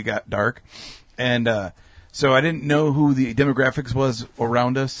movie got dark, and so I didn't know who the demographics was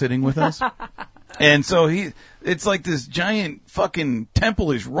around us sitting with us. And so it's like this giant fucking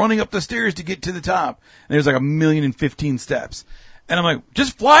temple is running up the stairs to get to the top, and there's like 1,015,000 steps. And I'm like,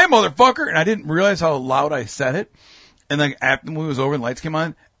 just fly, motherfucker! And I didn't realize how loud I said it. And like after the movie was over and lights came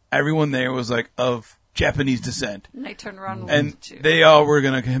on, everyone there was like of Japanese descent. And they turned around and looked at you. they all were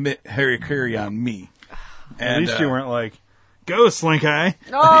gonna commit harikiri on me. At And, least you weren't like, go, Slink Eye.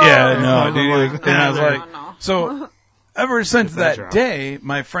 Oh, Yeah, no, Like, dude. And I was no, like, no. so ever since that that job. day,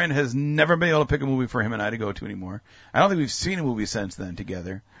 my friend has never been able to pick a movie for him and I to go to anymore. I don't think we've seen a movie since then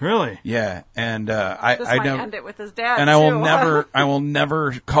together. Really? Yeah, and This I might never, end it with his dad, and I will too. I will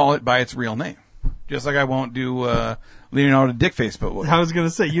never call it by its real name. Just like I won't do Leonardo Dickface, but what? I was going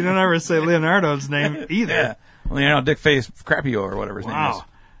to say, you don't ever say Leonardo's name either. Yeah, Leonardo Dickface Crappio or whatever his name is. Wow.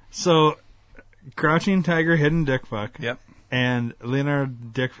 So, Crouching Tiger, Hidden Dick Fuck, Yep. and Leonardo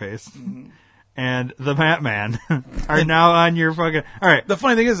Dickface, and the Batman are now on your fucking... All right, The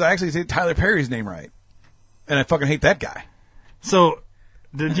funny thing is, I actually say Tyler Perry's name right, and I fucking hate that guy. so...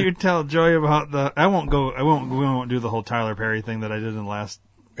 Did you tell Joey about the? We won't do the whole Tyler Perry thing that I did in the last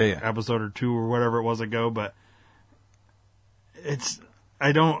Yeah. episode or two or whatever it was ago, but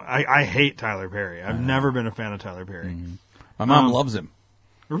I hate Tyler Perry. I've never been a fan of Tyler Perry. My mom loves him.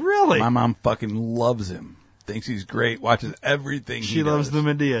 Really? My mom fucking loves him. Thinks he's great. Watches everything. She loves the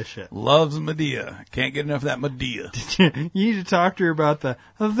Medea shit. Loves Medea. Can't get enough of that Medea. You need to talk to her about the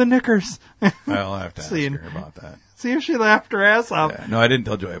knickers. I'll have to ask Seeing- her about that. See if she laughed her ass off. Yeah. No, I didn't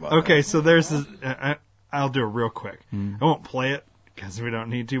tell Joy about Okay, so there's this. I'll do it real quick. I won't play it because we don't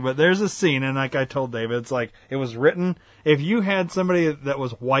need to. But there's a scene, and like I told David, it's like it was written. If you had somebody that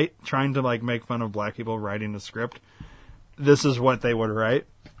was white trying to like make fun of black people writing the script, this is what they would write.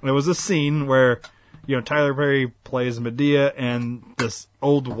 It was a scene where Tyler Perry plays Medea and this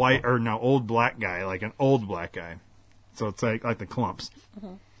old black guy, like an old black guy. So it's like the clumps,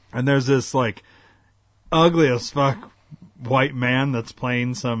 and there's this like ugly as fuck white man that's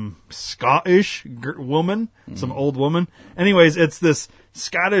playing some Scottish woman, some old woman. Anyways, it's this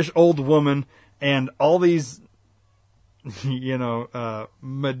Scottish old woman and all these,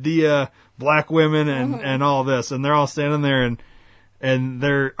 Medea black women and all this, and they're all standing there and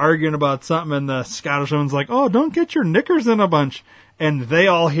they're arguing about something, and the Scottish woman's like, "Oh, don't get your knickers in a bunch," and they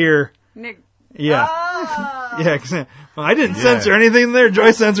all hear, Nick. yeah. Ah. Yeah, well, I didn't censor anything there.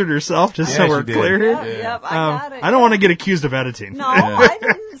 Joy censored herself, just so Yeah, we're she did. clear here. Yep, I got it. I don't want to get accused of editing. No, I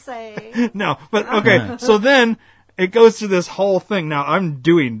didn't say. No, but okay. So then it goes to this whole thing. Now I'm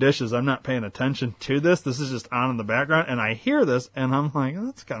doing dishes. I'm not paying attention to this. This is just on in the background, and I hear this, and I'm like, oh,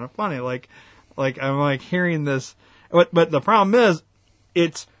 that's kind of funny. Like I'm like hearing this. But the problem is,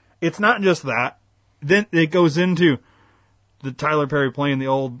 it's not just that. Then it goes into the Tyler Perry playing the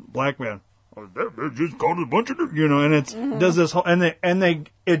old black man. Oh, that just called a bunch of, and it's does this whole and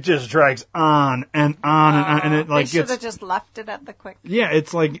it just drags on and on and it like they should gets have just left it at the quick. yeah,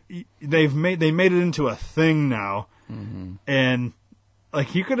 it's like they made it into a thing now, and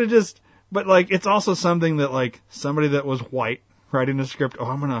like you could have just, but like it's also something that like somebody that was white writing a script.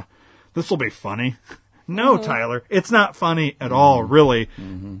 Oh, this will be funny. No, Tyler, it's not funny at all, really.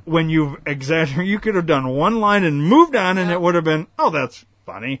 When you've exaggerated, you could have done one line and moved on, and it would have been, oh, that's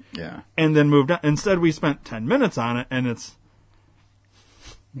funny. Yeah. And then moved on. Instead, we spent 10 minutes on it, and it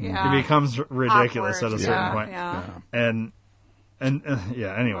Yeah. becomes ridiculous Awkward. at a certain Yeah, point. yeah. And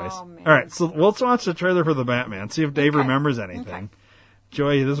yeah, anyways. Oh, man. All right, so let's watch the trailer for the Batman. See if Dave remembers anything. Okay.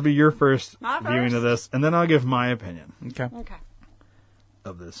 Joy, this will be your first My viewing first? of this, and then I'll give my opinion Okay. Okay.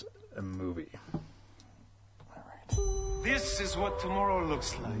 of this movie. This is what tomorrow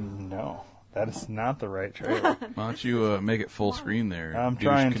looks like. No, that is not the right trailer. Why don't you make it full screen there? I'm douche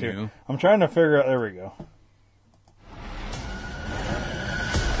trying canoe? to. I'm trying to figure out. There we go.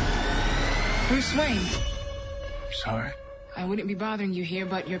 Bruce Wayne, Sorry. I wouldn't be bothering you here,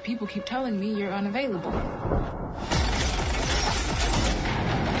 but your people keep telling me you're unavailable.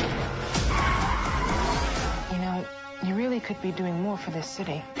 You know, you really could be doing more for this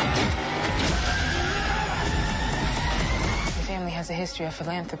city. Your family has a history of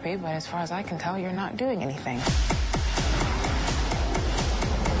philanthropy, but as far as I can tell, you're not doing anything.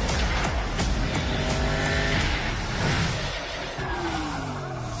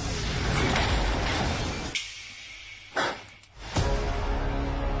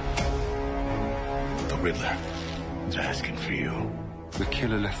 The Riddler is asking for you. The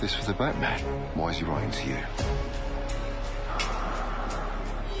killer left this for the Batman. Why is he writing to you?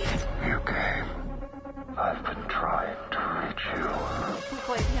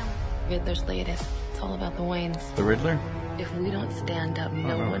 Riddler's latest. It's all about the Waynes. The Riddler? If we don't stand up,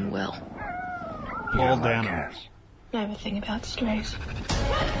 no one will. Paul Dano. I have a thing about strays.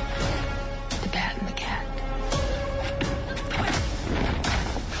 The bat and the cat.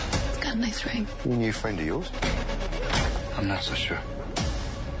 It's got a nice ring. New friend of yours? I'm not so sure.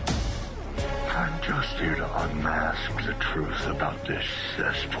 I'm just here to unmask the truth about this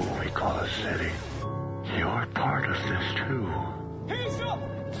cesspool we call a city. You're part of this too.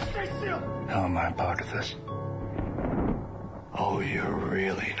 Stay still! How am I part of this? Oh, you're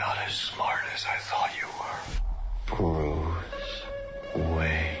really not as smart as I thought you were. Bruce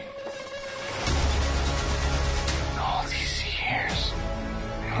Wayne. All these years,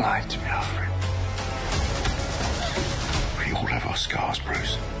 you lied to me, Alfred. We all have our scars,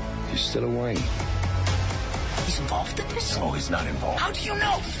 Bruce. You're still a Wayne. He's involved in this? No, he's not involved. How do you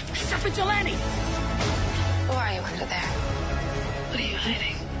know? He's a vigilante. Who are you under there? What are you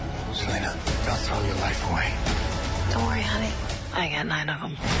hiding? Selena, don't throw your life away. Don't worry, honey. I got 9 of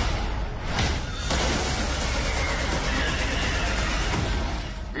them.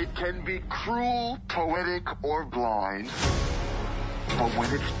 It can be cruel, poetic, or blind. But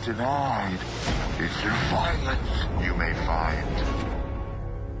when it's denied, it's through violence you may find.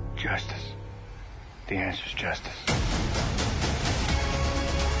 Justice. The answer's justice.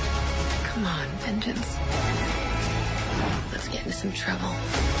 Come on, vengeance. Let's get into some trouble.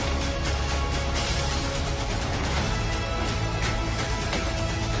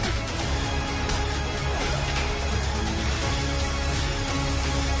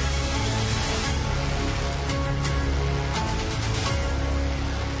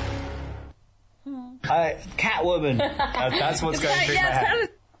 Catwoman. That's what's going through my head.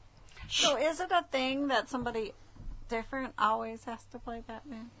 So is it a thing that somebody different always has to play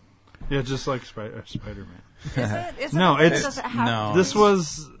Batman? Yeah, just like Spider-Man. Is it? Is No, it, it's- does it have no. to This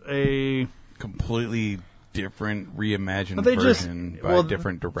was a Completely different, reimagined But they just version by a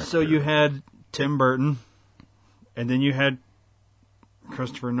different director. So you had Tim Burton, and then you had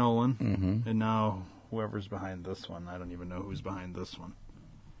Christopher Nolan, and now whoever's behind this one. I don't even know who's behind this one.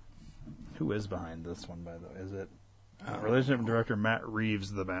 Who is behind this one, by the way? Is it relationship director Matt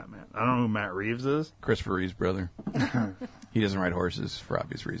Reeves, the Batman? I don't know who Matt Reeves is. Christopher Reeve's brother. He doesn't ride horses for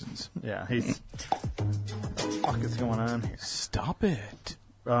obvious reasons. Yeah, he's. What the fuck is going on here? Stop it.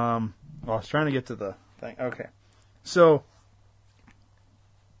 Well, I was trying to get to the thing. Okay. So,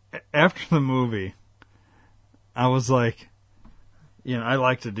 after the movie, I was like, I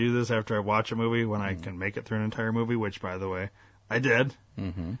like to do this after I watch a movie when I can make it through an entire movie, which, by the way, I did.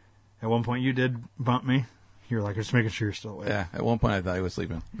 Mm-hmm. At one point, you did bump me. You were like, just making sure you're still awake. Yeah, at one point I thought he was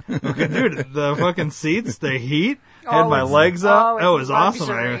sleeping. Okay, dude, the fucking seats, the heat, had my legs up. That was awesome.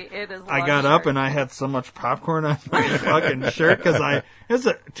 I got up and I had so much popcorn on my fucking shirt because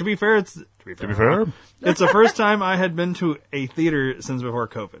to be fair, it's the first time I had been to a theater since before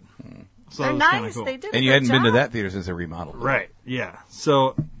COVID. So They're that was nice. kinda cool. They did. And a you good hadn't been to job. that theater since they remodeled it. Right. Yeah.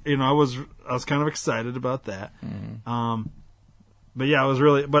 So, I was kind of excited about that. But yeah, I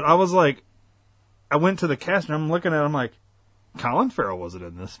was like, I went to the cast and I'm looking at it, I'm like, Colin Farrell wasn't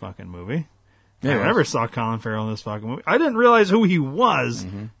in this fucking movie. Yeah, I never saw Colin Farrell in this fucking movie. I didn't realize who he was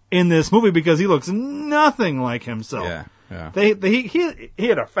in this movie because he looks nothing like himself. Yeah, yeah. He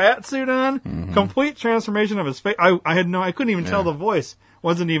had a fat suit on, complete transformation of his face. I couldn't even tell the voice.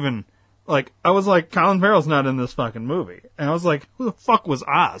 Wasn't even, like, I was like, Colin Farrell's not in this fucking movie. And I was like, who the fuck was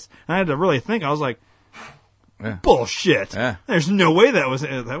Oz? And I had to really think. I was like, Yeah. bullshit. Yeah. There's no way that was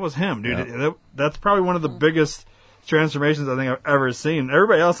him, dude. Yeah. That's probably one of the biggest transformations I think I've ever seen.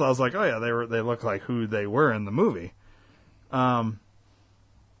 Everybody else, I was like, oh yeah, they look like who they were in the movie. I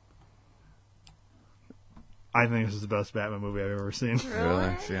think this is the best Batman movie I've ever seen.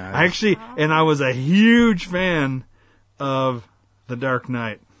 Really? Yeah, And I was a huge fan of The Dark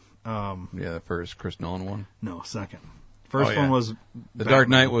Knight. the first Chris Nolan one. No, second. First Oh, yeah. one was The Dark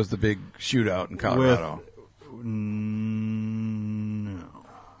Knight was the big shootout in Colorado. No.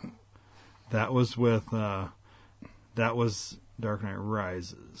 That was with that was Dark Knight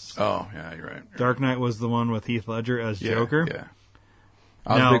Rises. Oh, yeah, you're right. Dark Knight was the one with Heath Ledger as Joker. Yeah.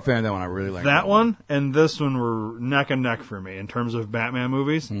 I was Now, a big fan of that one. I really liked That one and this one were neck and neck for me in terms of Batman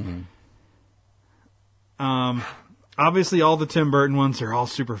movies. Obviously, all the Tim Burton ones are all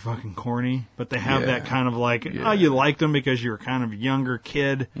super fucking corny, but they have that kind of like, you liked them because you were kind of a younger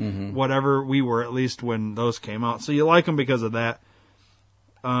kid, whatever we were at least when those came out. So you like them because of that.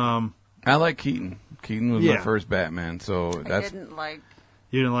 I like Keaton. Keaton was my first Batman, so that's.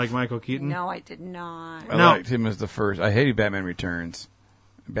 You didn't like Michael Keaton? No, I did not. I liked him as the first. I hated Batman Returns.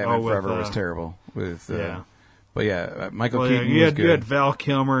 Batman with, Forever was terrible with But yeah, Michael Well, Keaton you was had good. you had Val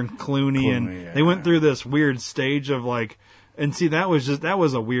Kilmer and Clooney, and yeah. they went through this weird stage of like, and see that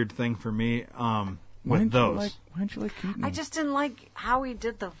was a weird thing for me. With those, why didn't you like Keaton? I just didn't like how he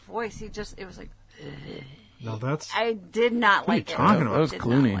did the voice. It was like, no, that's I did not What are you like it. talking about? That was Did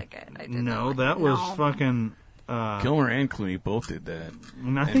Clooney. Not like it. I did no, not like that it. was No. fucking. Kilmer and Clooney both did that.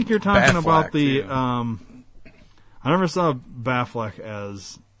 And I And think you're talking about Batfleck, the. too. I never saw Batfleck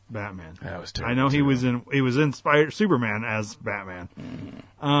as Batman. That was I terrible. know he too. was in Superman as Batman.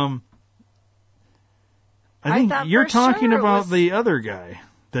 I think thought you're for talking sure it about was- the other guy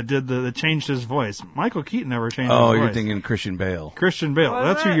that that changed his voice. Michael Keaton never changed Oh, his you're voice. thinking Christian Bale. Christian Bale. Was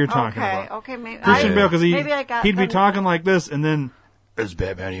That's who it? you're talking okay, about. Okay, maybe Christian I- Bale, because maybe I got he'd be them- talking like this, and then As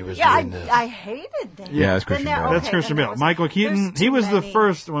Batman, he was Yeah, I hated that. Yeah, it's Then Christian there- Bale. okay, that's Christian then Bale. there was- Michael Keaton, there's he too was the many.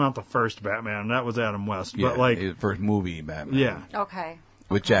 first, well, not the first Batman. That was Adam West. Yeah, But like, his first movie, Batman. yeah. Okay.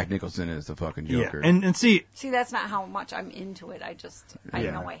 With Jack Nicholson as the fucking Yeah, Joker. and see, See, that's not how much I'm into it. I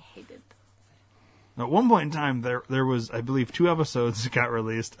Yeah. know I hated. at one point in time, there was, I believe, 2 episodes that got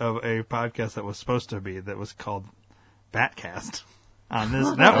released of a podcast that was supposed to be that was called Batcast on this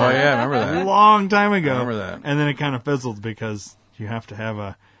network. Oh yeah, I remember A that. long time ago. I remember that. And then it kind of fizzled because you have to have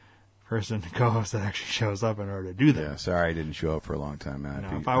a person co-host that actually shows up in order to do that. Yeah, sorry I didn't show up for a long time, man.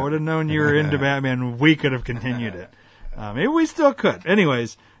 Now, if I would have known you were into Batman, we could have continued it. Maybe we still could.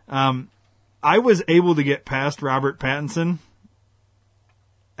 Anyways, I was able to get past Robert Pattinson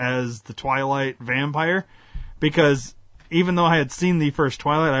as the Twilight vampire because even though I had seen the first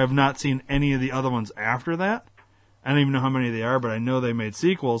Twilight, I have not seen any of the other ones after that. I don't even know how many they are, but I know they made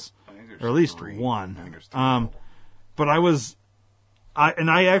sequels, or at least 3. one. I think there's 3. But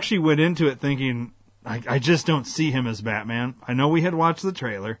I actually went into it thinking, I just don't see him as Batman. I know we had watched the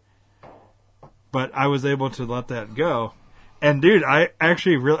trailer, but I was able to let that go. And dude, I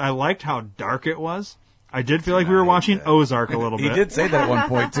actually I liked how dark it was. I did feel like we were watching Ozark a little He bit. did say that at one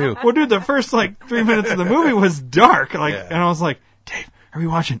point too. Well, dude, the first 3 minutes of the movie was dark. Yeah. And I was like, Dave, are we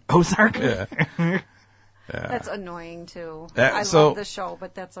watching Ozark? Yeah. That's annoying too. That- I so- love the show,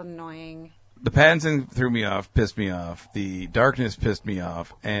 but that's annoying. The Pattinson threw me off, pissed me off. The darkness pissed me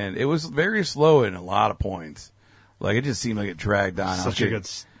off, and it was very slow in a lot of points. Like it just seemed like it dragged on. Such a good.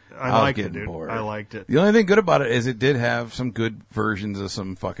 I was liked it, getting dude. bored. I liked it. The only thing good about it is it did have some good versions of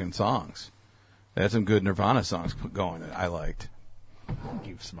some fucking songs. It had some good Nirvana songs going that I liked.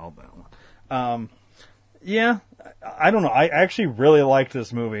 You've smelled that one. Yeah, I don't know. I actually really liked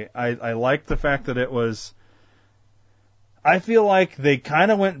this movie. I liked the fact that it was. I feel like they kind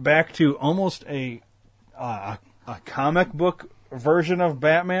of went back to almost a comic book version of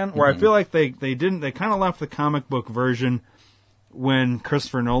Batman, where I feel like they kind of left the comic book version when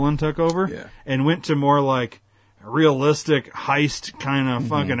Christopher Nolan took over, Yeah. and went to more like realistic heist kind of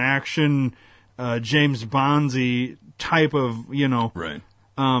fucking action, James Bondsy type of, Right.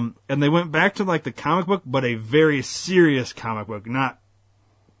 and they went back to like the comic book, but a very serious comic book, not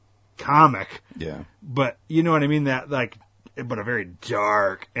comic, Yeah. but you know what I mean? That but a very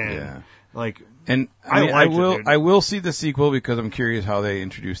dark and Yeah. like. And I I liked it, will dude. I will see the sequel because I'm curious how they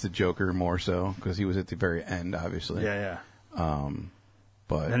introduced the Joker more so because he was at the very end, obviously. Yeah.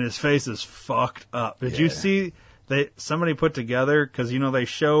 But And his face is fucked up. Did you Yeah. see somebody put together, because they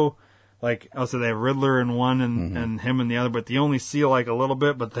show like also they have Riddler in one and him in the other, but they only see like a little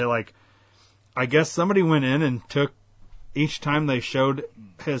bit, but they I guess somebody went in and took each time they showed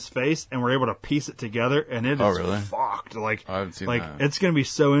his face and were able to piece it together, and it is Oh, really? fucked. Like I haven't seen like that. it's going to be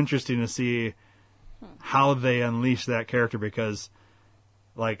so interesting to see how they unleash that character, because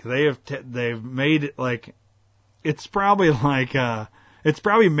like they've made it like it's probably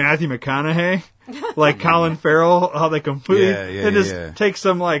Matthew McConaughey, like Colin Farrell, how they completely just take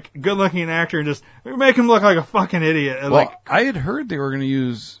some like good looking actor and just make him look like a fucking idiot. well, Like I had heard they were going to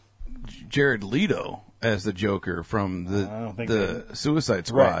use Jared Leto as the Joker from don't think the Suicide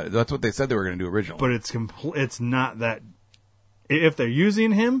Squad. Right. That's what they said they were going to do originally. but it's not that. If they're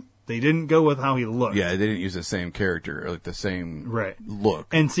using him, they didn't go with how he looked. yeah, they didn't use the same character or like the same Right. look.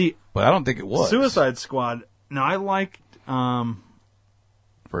 And see, But I don't think it was. Suicide Squad. Now I liked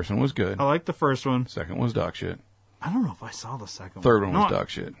First one was good. the first one. Second was dog shit. I don't know if I saw the second Third one. one was No, dog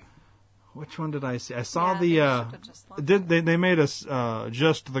shit. Which one did I see? I saw Yeah, they should've just left did they made us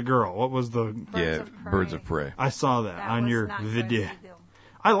just the girl? What was the? Birds of Prey. I saw that, That on was your not going video. to be the-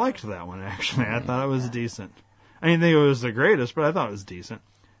 I liked that one actually. I thought it was decent. I didn't think it was the greatest, but I thought it was decent.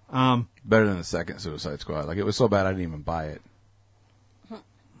 Better than the second Suicide Squad. Like it was so bad I didn't even buy it.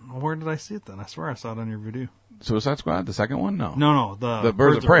 Where did I see it then? I swear I saw it on your video. Suicide Squad, the second one? No. No, the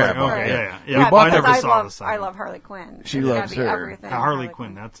Birds of Prey. Okay, yeah. We bought I that. never saw the second. I love Harley Quinn. She It's loves gotta be her. everything Harley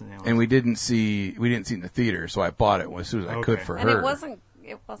Quinn. That's the name. And we didn't see it in the theater, so I bought it as soon as I could Okay. for And her. it wasn't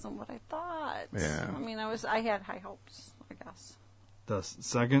what I thought. Yeah. I mean, I had high hopes, I guess. The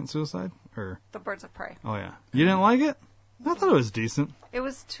second Suicide? Or The Birds of Prey. Oh, yeah. You didn't like it? I thought it was decent. It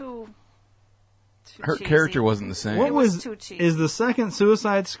was too Her cheesy. character wasn't the same. It was too cheesy. Is the second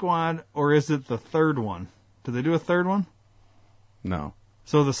Suicide Squad, or is it the third one? Did they do a third one? No.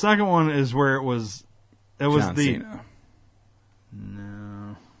 So the second one is where it was John the... Cena.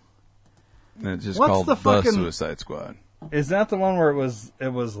 No. And it's just What's called the fucking- Suicide Squad. Is that the one where it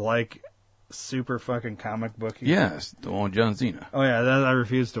was like super fucking comic booky? Yes, the one with John Cena. Oh, yeah, that, I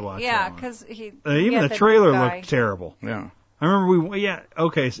refused to watch Yeah, that one. because he... Even yeah, the new trailer guy. looked terrible. Yeah. I remember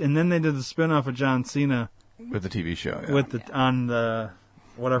and then they did the spin-off of John Cena With the TV show, yeah. with on the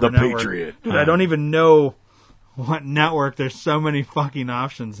whatever The network. Patriot. Dude, I don't even know what network. There's so many fucking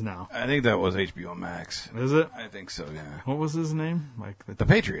options now. I think that was HBO Max. Is it? I think so, yeah. What was his name? The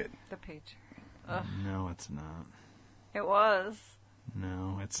Patriot. The Patriot. Ugh. No, it's not. It was.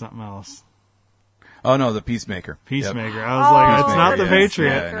 No, it's something else. Oh, no, The Peacemaker. Peacemaker. Yep. I was like, it's not the Peacemaker,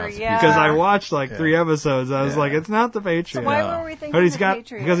 yes. Patriot. Yeah, no, it's the Because I Peacemaker. watched 3 Yeah. episodes. I was like, it's not the Patriot. So why were we thinking But he's the got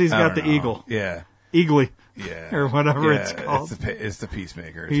Patriot? because he's I got don't the know. eagle. Yeah. Eagly. Yeah. Or whatever Yeah, it's called. It's the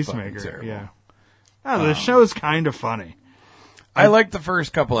Peacemaker. It's Peacemaker. fucking terrible. Yeah. Oh, the show's kind of funny. I liked the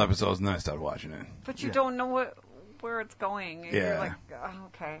first couple episodes, and then I stopped watching it. But you don't know where it's going. And Yeah. You're like, oh,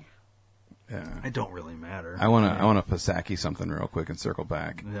 okay. Yeah. It don't really matter. I want to Pasaki something real quick and circle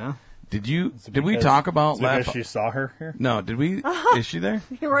back. Yeah. Did we talk about because she saw her here? No, did we? Is she there?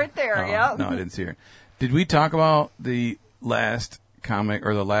 You're right there, Oh, yeah. No, I didn't see her. Did we talk about the last comic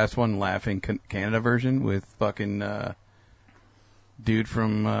or the last one, Laughing Canada version with fucking dude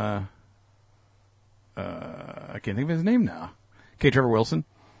from I can't think of his name now. K. Trevor Wilson,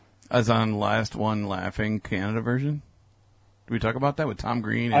 as on last one, Laughing Canada version. Did we talk about that with Tom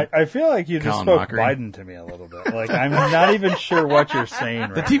Green? And I feel like you just Colin spoke Mockery? Biden to me a little bit. Like I'm not even sure what you're saying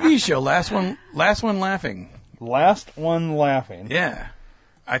the right TV show, last one laughing. now. Last one laughing. Yeah,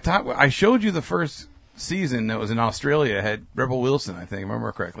 I showed you the first season that was in Australia. It had Rebel Wilson, I think, if I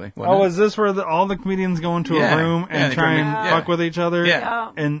remember correctly. wasn't Oh, it? is this where all the comedians go into Yeah. a room Yeah, and they try bring and in- fuck yeah. with each other?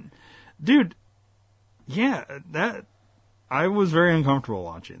 Yeah. And dude, yeah, that I was very uncomfortable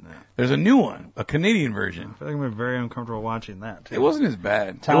watching that. There's a new one, a Canadian version. I feel like I'm very uncomfortable watching that too. It wasn't as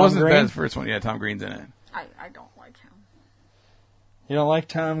bad. Tom it wasn't Green? as bad as the first one. Yeah, Tom Green's in it. I don't like him. You don't like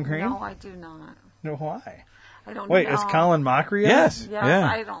Tom Green? No, I do not. No, why? I don't Wait, know. is Colin Mockery? in it? Yes. Yes, Yeah.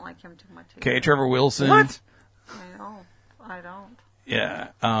 I don't like him too much. K. either. Trevor Wilson. What? I know. I don't. Yeah.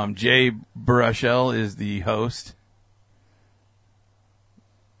 Jay Baruchel is the host.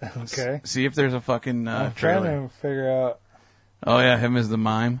 Okay. See if there's a fucking I'm trying trailer. to figure out. Oh yeah, him as the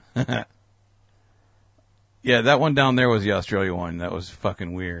mime. Yeah, that one down there was the Australia one. That was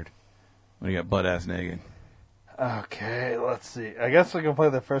fucking weird. When he got butt ass naked. Okay, let's see. I guess we can play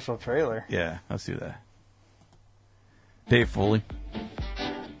the official trailer. Yeah, let's do that. Dave Foley.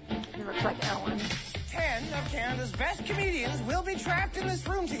 He looks like Ellen. 10 of Canada's best comedians will be trapped in this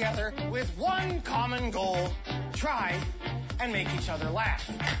room together with one common goal. Try and make each other laugh.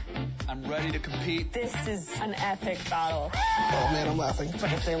 I'm ready to compete. This is an epic battle. Oh man, I'm laughing.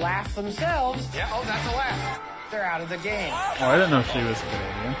 But if they laugh themselves, that's a laugh. They're out of the game. Oh, I didn't know she was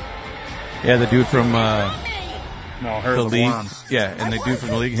Canadian. Yeah, the dude from No, her the the league. blonde. Yeah, and the dude from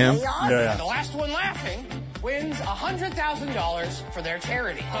the league, him. Yeah. The last one laughing wins $100,000 for their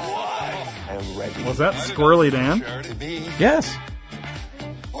charity. I'm ready. Was that Squirrely Dan? To be Yes.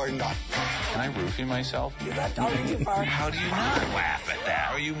 or not. Can I roofie myself? Is that going too far? How do you not laugh at that?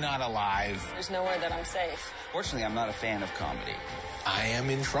 Are you not alive? There's nowhere that I'm safe. Fortunately, I'm not a fan of comedy. I am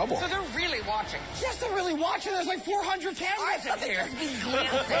in trouble. So they're really watching. Yes, they're really watching. There's like 400 cameras in here.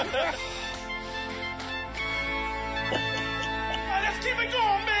 Let's keep it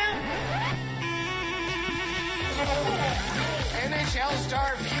going, man. NHL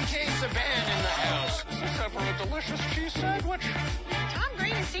star PK Subban in the house. Except for a delicious cheese sandwich. Tom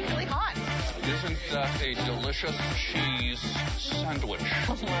Green seems really hot. Isn't that a delicious cheese sandwich?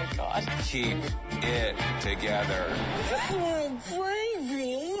 Oh my god. Keep it together.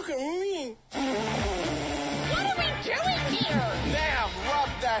 What are we doing here? Bam, rub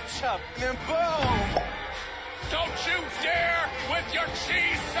that chub, then boom. Don't you dare with your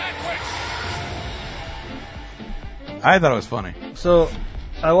cheese sandwich! I thought it was funny. So,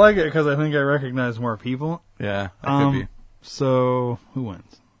 I like it because I think I recognize more people. Yeah, that could be. So, who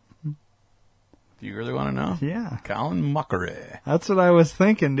wins? Do you really want to know? Yeah. Colin Mockery. That's what I was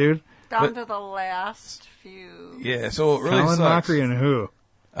thinking, dude. Down to the last few. Yeah, so it really Colin sucks. Mockery and who?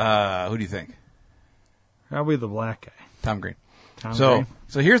 Who do you think? Probably the black guy. Tom Green. Tom So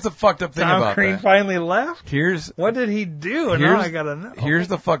Green. here's the fucked up thing Tom about Green that. finally left? Here's What did he do? Now I gotta know. Here's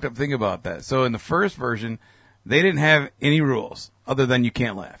the fucked up thing about that. So in the first version, they didn't have any rules other than you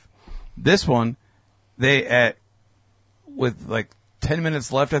can't laugh. This one, with like 10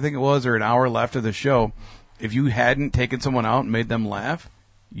 minutes left, I think it was, or an hour left of the show, if you hadn't taken someone out and made them laugh,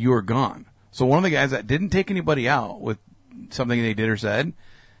 you were gone. So one of the guys that didn't take anybody out with something they did or said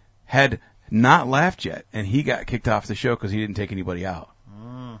had not laughed yet, and he got kicked off the show because he didn't take anybody out.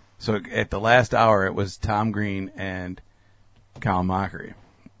 So at the last hour, it was Tom Green and Colin Mockery.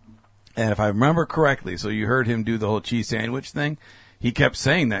 And if I remember correctly, so you heard him do the whole cheese sandwich thing, he kept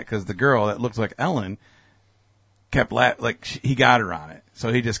saying that because the girl that looked like Ellen kept he got her on it.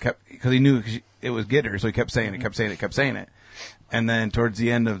 So he just kept, because he knew it was getting her, so he kept saying it. And then towards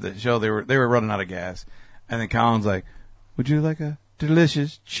the end of the show, they were running out of gas. And then Colin's like, "Would you like a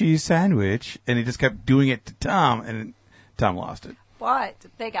delicious cheese sandwich?" And he just kept doing it to Tom, and Tom lost it. But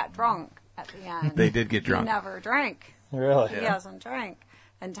they got drunk at the end. They did get drunk. He never drank. Really? He hasn't drank.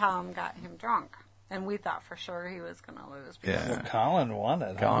 And Tom got him drunk. And we thought for sure he was going to lose. Yeah. Colin won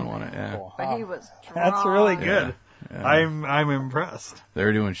it. Colin won it, yeah. Wow. But he was drunk. That's really good. Yeah. I'm impressed. They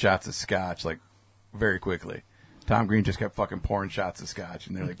were doing shots of scotch, like, very quickly. Tom Green just kept fucking pouring shots of scotch,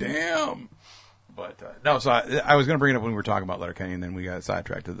 and they're like, damn! But, no, so I was going to bring it up when we were talking about Letterkenny, and then we got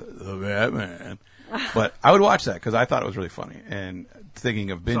sidetracked to the Batman. But I would watch that, because I thought it was really funny. And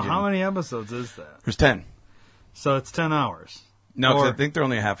thinking of binging. So how many episodes is that? There's 10. So it's 10 hours. No, 'cause I think they're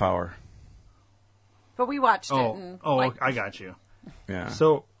only a half hour. But we watched it. And I got you. Yeah.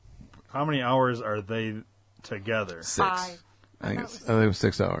 So how many hours are they together? 6. 5. I think it was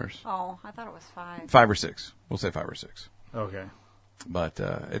 6 hours. Oh, I thought it was 5. 5 or 6. We'll say 5 or 6. Okay. But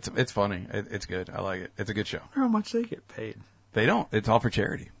it's funny. It's good. I like it. It's a good show. I wonder how much they get paid. They don't. It's all for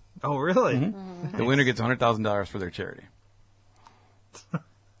charity. Oh, really? Mm-hmm. The winner gets $100,000 for their charity.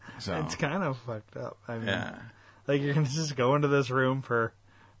 So It's kind of fucked up. I mean, yeah. like you're going to just go into this room for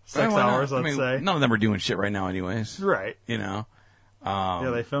 6 Why not? hours, let's say. None of them are doing shit right now, anyways. Right. You know.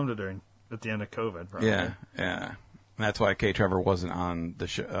 Yeah, they filmed it at the end of COVID. Probably. Yeah, yeah. And that's why Kay Trevor wasn't on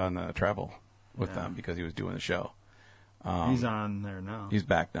the on the travel with them, because he was doing the show. He's on there now. He's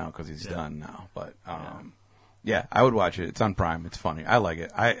back now because he's done now. But yeah, I would watch it. It's on Prime. It's funny. I like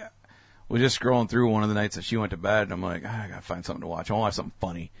it. I was just scrolling through one of the nights that she went to bed, and I'm like, I gotta find something to watch. I want to watch something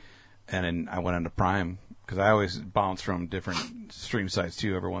funny. And then I went onto Prime, because I always bounce from different stream sites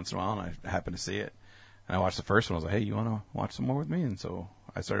too every once in a while, and I happened to see it. And I watched the first one. I was like, hey, you want to watch some more with me? And so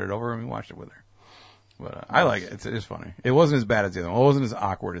I started over and we watched it with her. But I like it. It's funny. It wasn't as bad as the other one. It wasn't as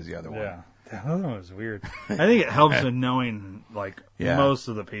awkward as the other one. Yeah. The other one was weird. I think it helps in knowing, most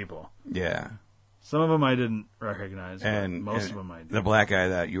of the people. Yeah. Some of them I didn't recognize, And but most of them I did. The black guy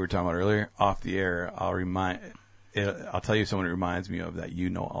that you were talking about earlier, off the air, I'll tell you someone it reminds me of that you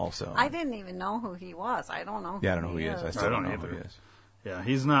know also. I didn't even know who he was. I don't know. Yeah, I don't know who he is. I still don't know who he is. Yeah,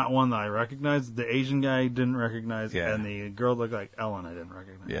 he's not one that I recognized. The Asian guy didn't recognize, Yeah. and the girl looked like Ellen I didn't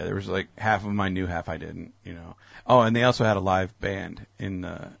recognize. Yeah, there was like half of them I knew, half I didn't, you know. Oh, and they also had a live band in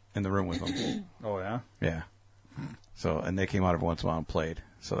the room with them. Oh, yeah? Yeah. So, and they came out every once in a while and played.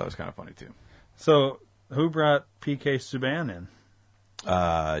 So that was kind of funny too. So, who brought PK Subban in?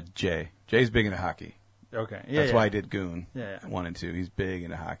 Jay. Jay's big into hockey. Okay. Yeah, That's why I did Goon. Yeah. 1 and 2. He's big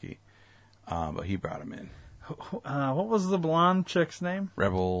into hockey. But he brought him in. What was the blonde chick's name?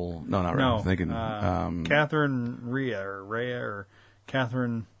 Rebel. No, not Rebel. No. I'm thinking. Catherine Rhea or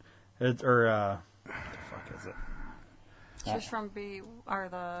Catherine. What the fuck is it? She's from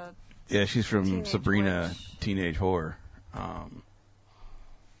Yeah, she's from Teenage Sabrina Witch. Teenage Horror.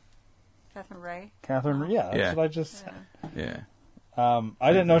 Catherine Ray. Catherine Rhea. That's Yeah. what I just said. Yeah.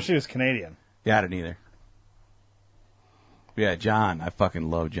 I didn't know she was Canadian. Yeah, I didn't either. Yeah, John. I fucking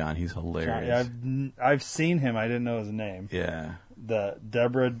love John. He's hilarious. I've seen him. I didn't know his name. Yeah. The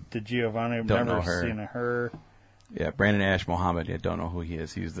Deborah DiGiovanni. I've Don't never know her. seen her. Yeah, Brandon Ash Mohammed. I don't know who he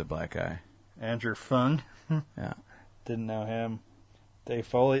is. He's the black guy. Andrew Fung. Yeah. Didn't know him. Dave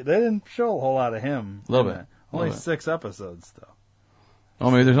Foley. They didn't show a whole lot of him. A little bit. Only Little bit. 6 episodes, though.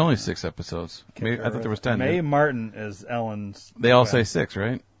 Oh, maybe there's only 6 episodes. Maybe, I thought there was 10. Mae Martin is Ellen's. They all friend. say 6,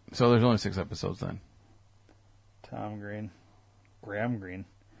 right? So there's only 6 episodes then. Tom Green. Graham Green.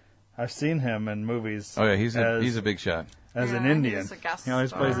 I've seen him in movies. Oh yeah, he's a big shot. As an Yeah, Indian. he's a guest He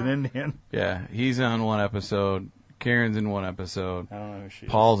always plays star. an Indian. Yeah, he's on 1 episode. Karen's in 1 episode. I don't know who she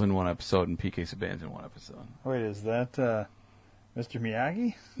is. Paul's in 1 episode, and PK Saban's in 1 episode. Wait, is that Mr.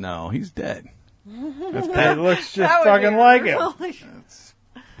 Miyagi? No, he's dead. It looks just fucking like him. It's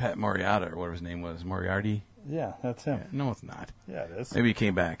Pat Moriarty, or whatever his name was. Moriarty? Yeah, that's him. No, it's not. Yeah, it is. Maybe he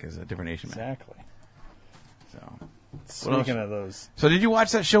came back as a different Asian man. Exactly. So, speaking of those. So did you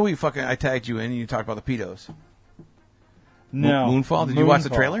watch that show I tagged you in and you talked about the pedos? No. Moonfall? Did you watch the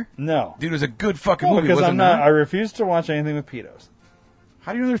trailer? No. Dude, it was a good fucking movie. Because I refuse to watch anything with pedos.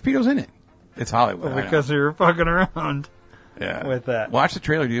 How do you know there's pedos in it? It's Hollywood. Well, because they were fucking around. Yeah. With that. Watch the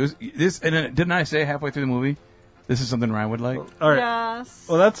trailer, dude. And then, didn't I say halfway through the movie, this is something Ryan would like? All right. Yes.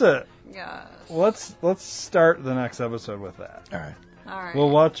 Well, that's it. Yes. Let's start the next episode with that. All right. All right. We'll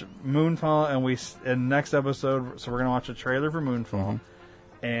watch Moonfall, and next episode, so we're going to watch a trailer for Moonfall,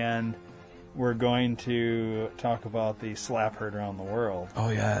 and we're going to talk about the slap heard around the world. Oh,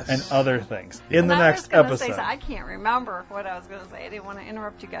 yes. And other things in the next episode. I can't remember what I was going to say. I didn't want to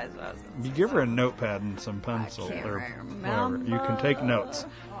interrupt you guys. You give her a notepad and some pencil or whatever. You can take notes.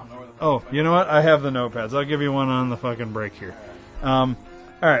 Oh, you know what? I have the notepads. I'll give you one on the fucking break here. All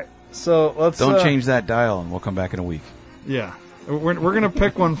right. So let's don't change that dial, and we'll come back in a week. Yeah, we're gonna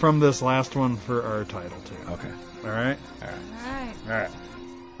pick one from this last one for our title too. Okay. All right. All right. All right.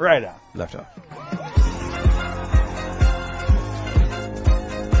 Right on. Left off.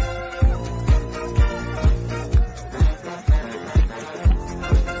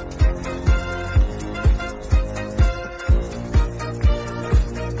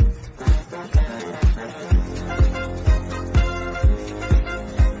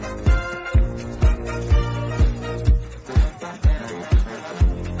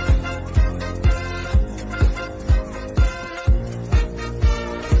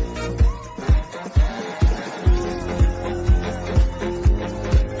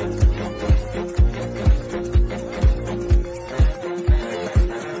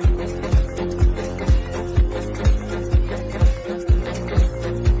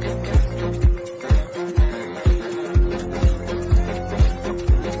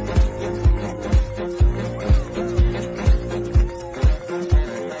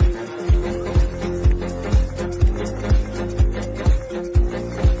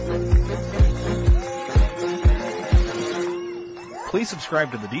 Please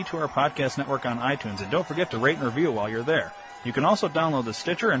subscribe to the D2R Podcast Network on iTunes, and don't forget to rate and review while you're there. You can also download the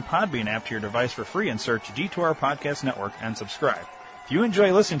Stitcher and Podbean app to your device for free and search D2R Podcast Network and subscribe. If you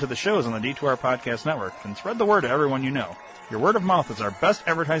enjoy listening to the shows on the D2R Podcast Network, then spread the word to everyone you know. Your word of mouth is our best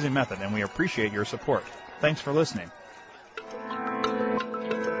advertising method, and we appreciate your support. Thanks for listening.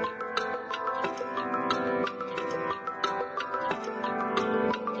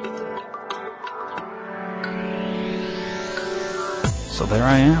 So there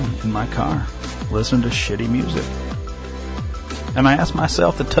I am in my car, listening to shitty music. And I ask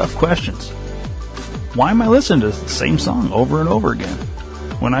myself the tough questions. Why am I listening to the same song over and over again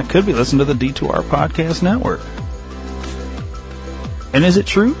when I could be listening to the D2R Podcast Network? And is it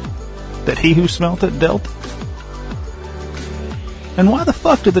true that he who smelt it dealt it? And why the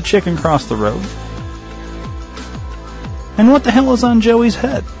fuck did the chicken cross the road? And what the hell is on Joey's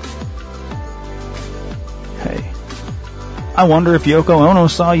head? Hey, I wonder if Yoko Ono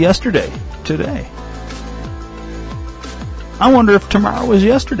saw yesterday, today. I wonder if tomorrow was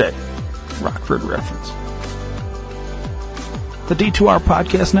yesterday. Rockford reference. The D2R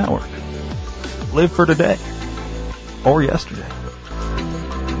Podcast Network. Live for today. Or yesterday.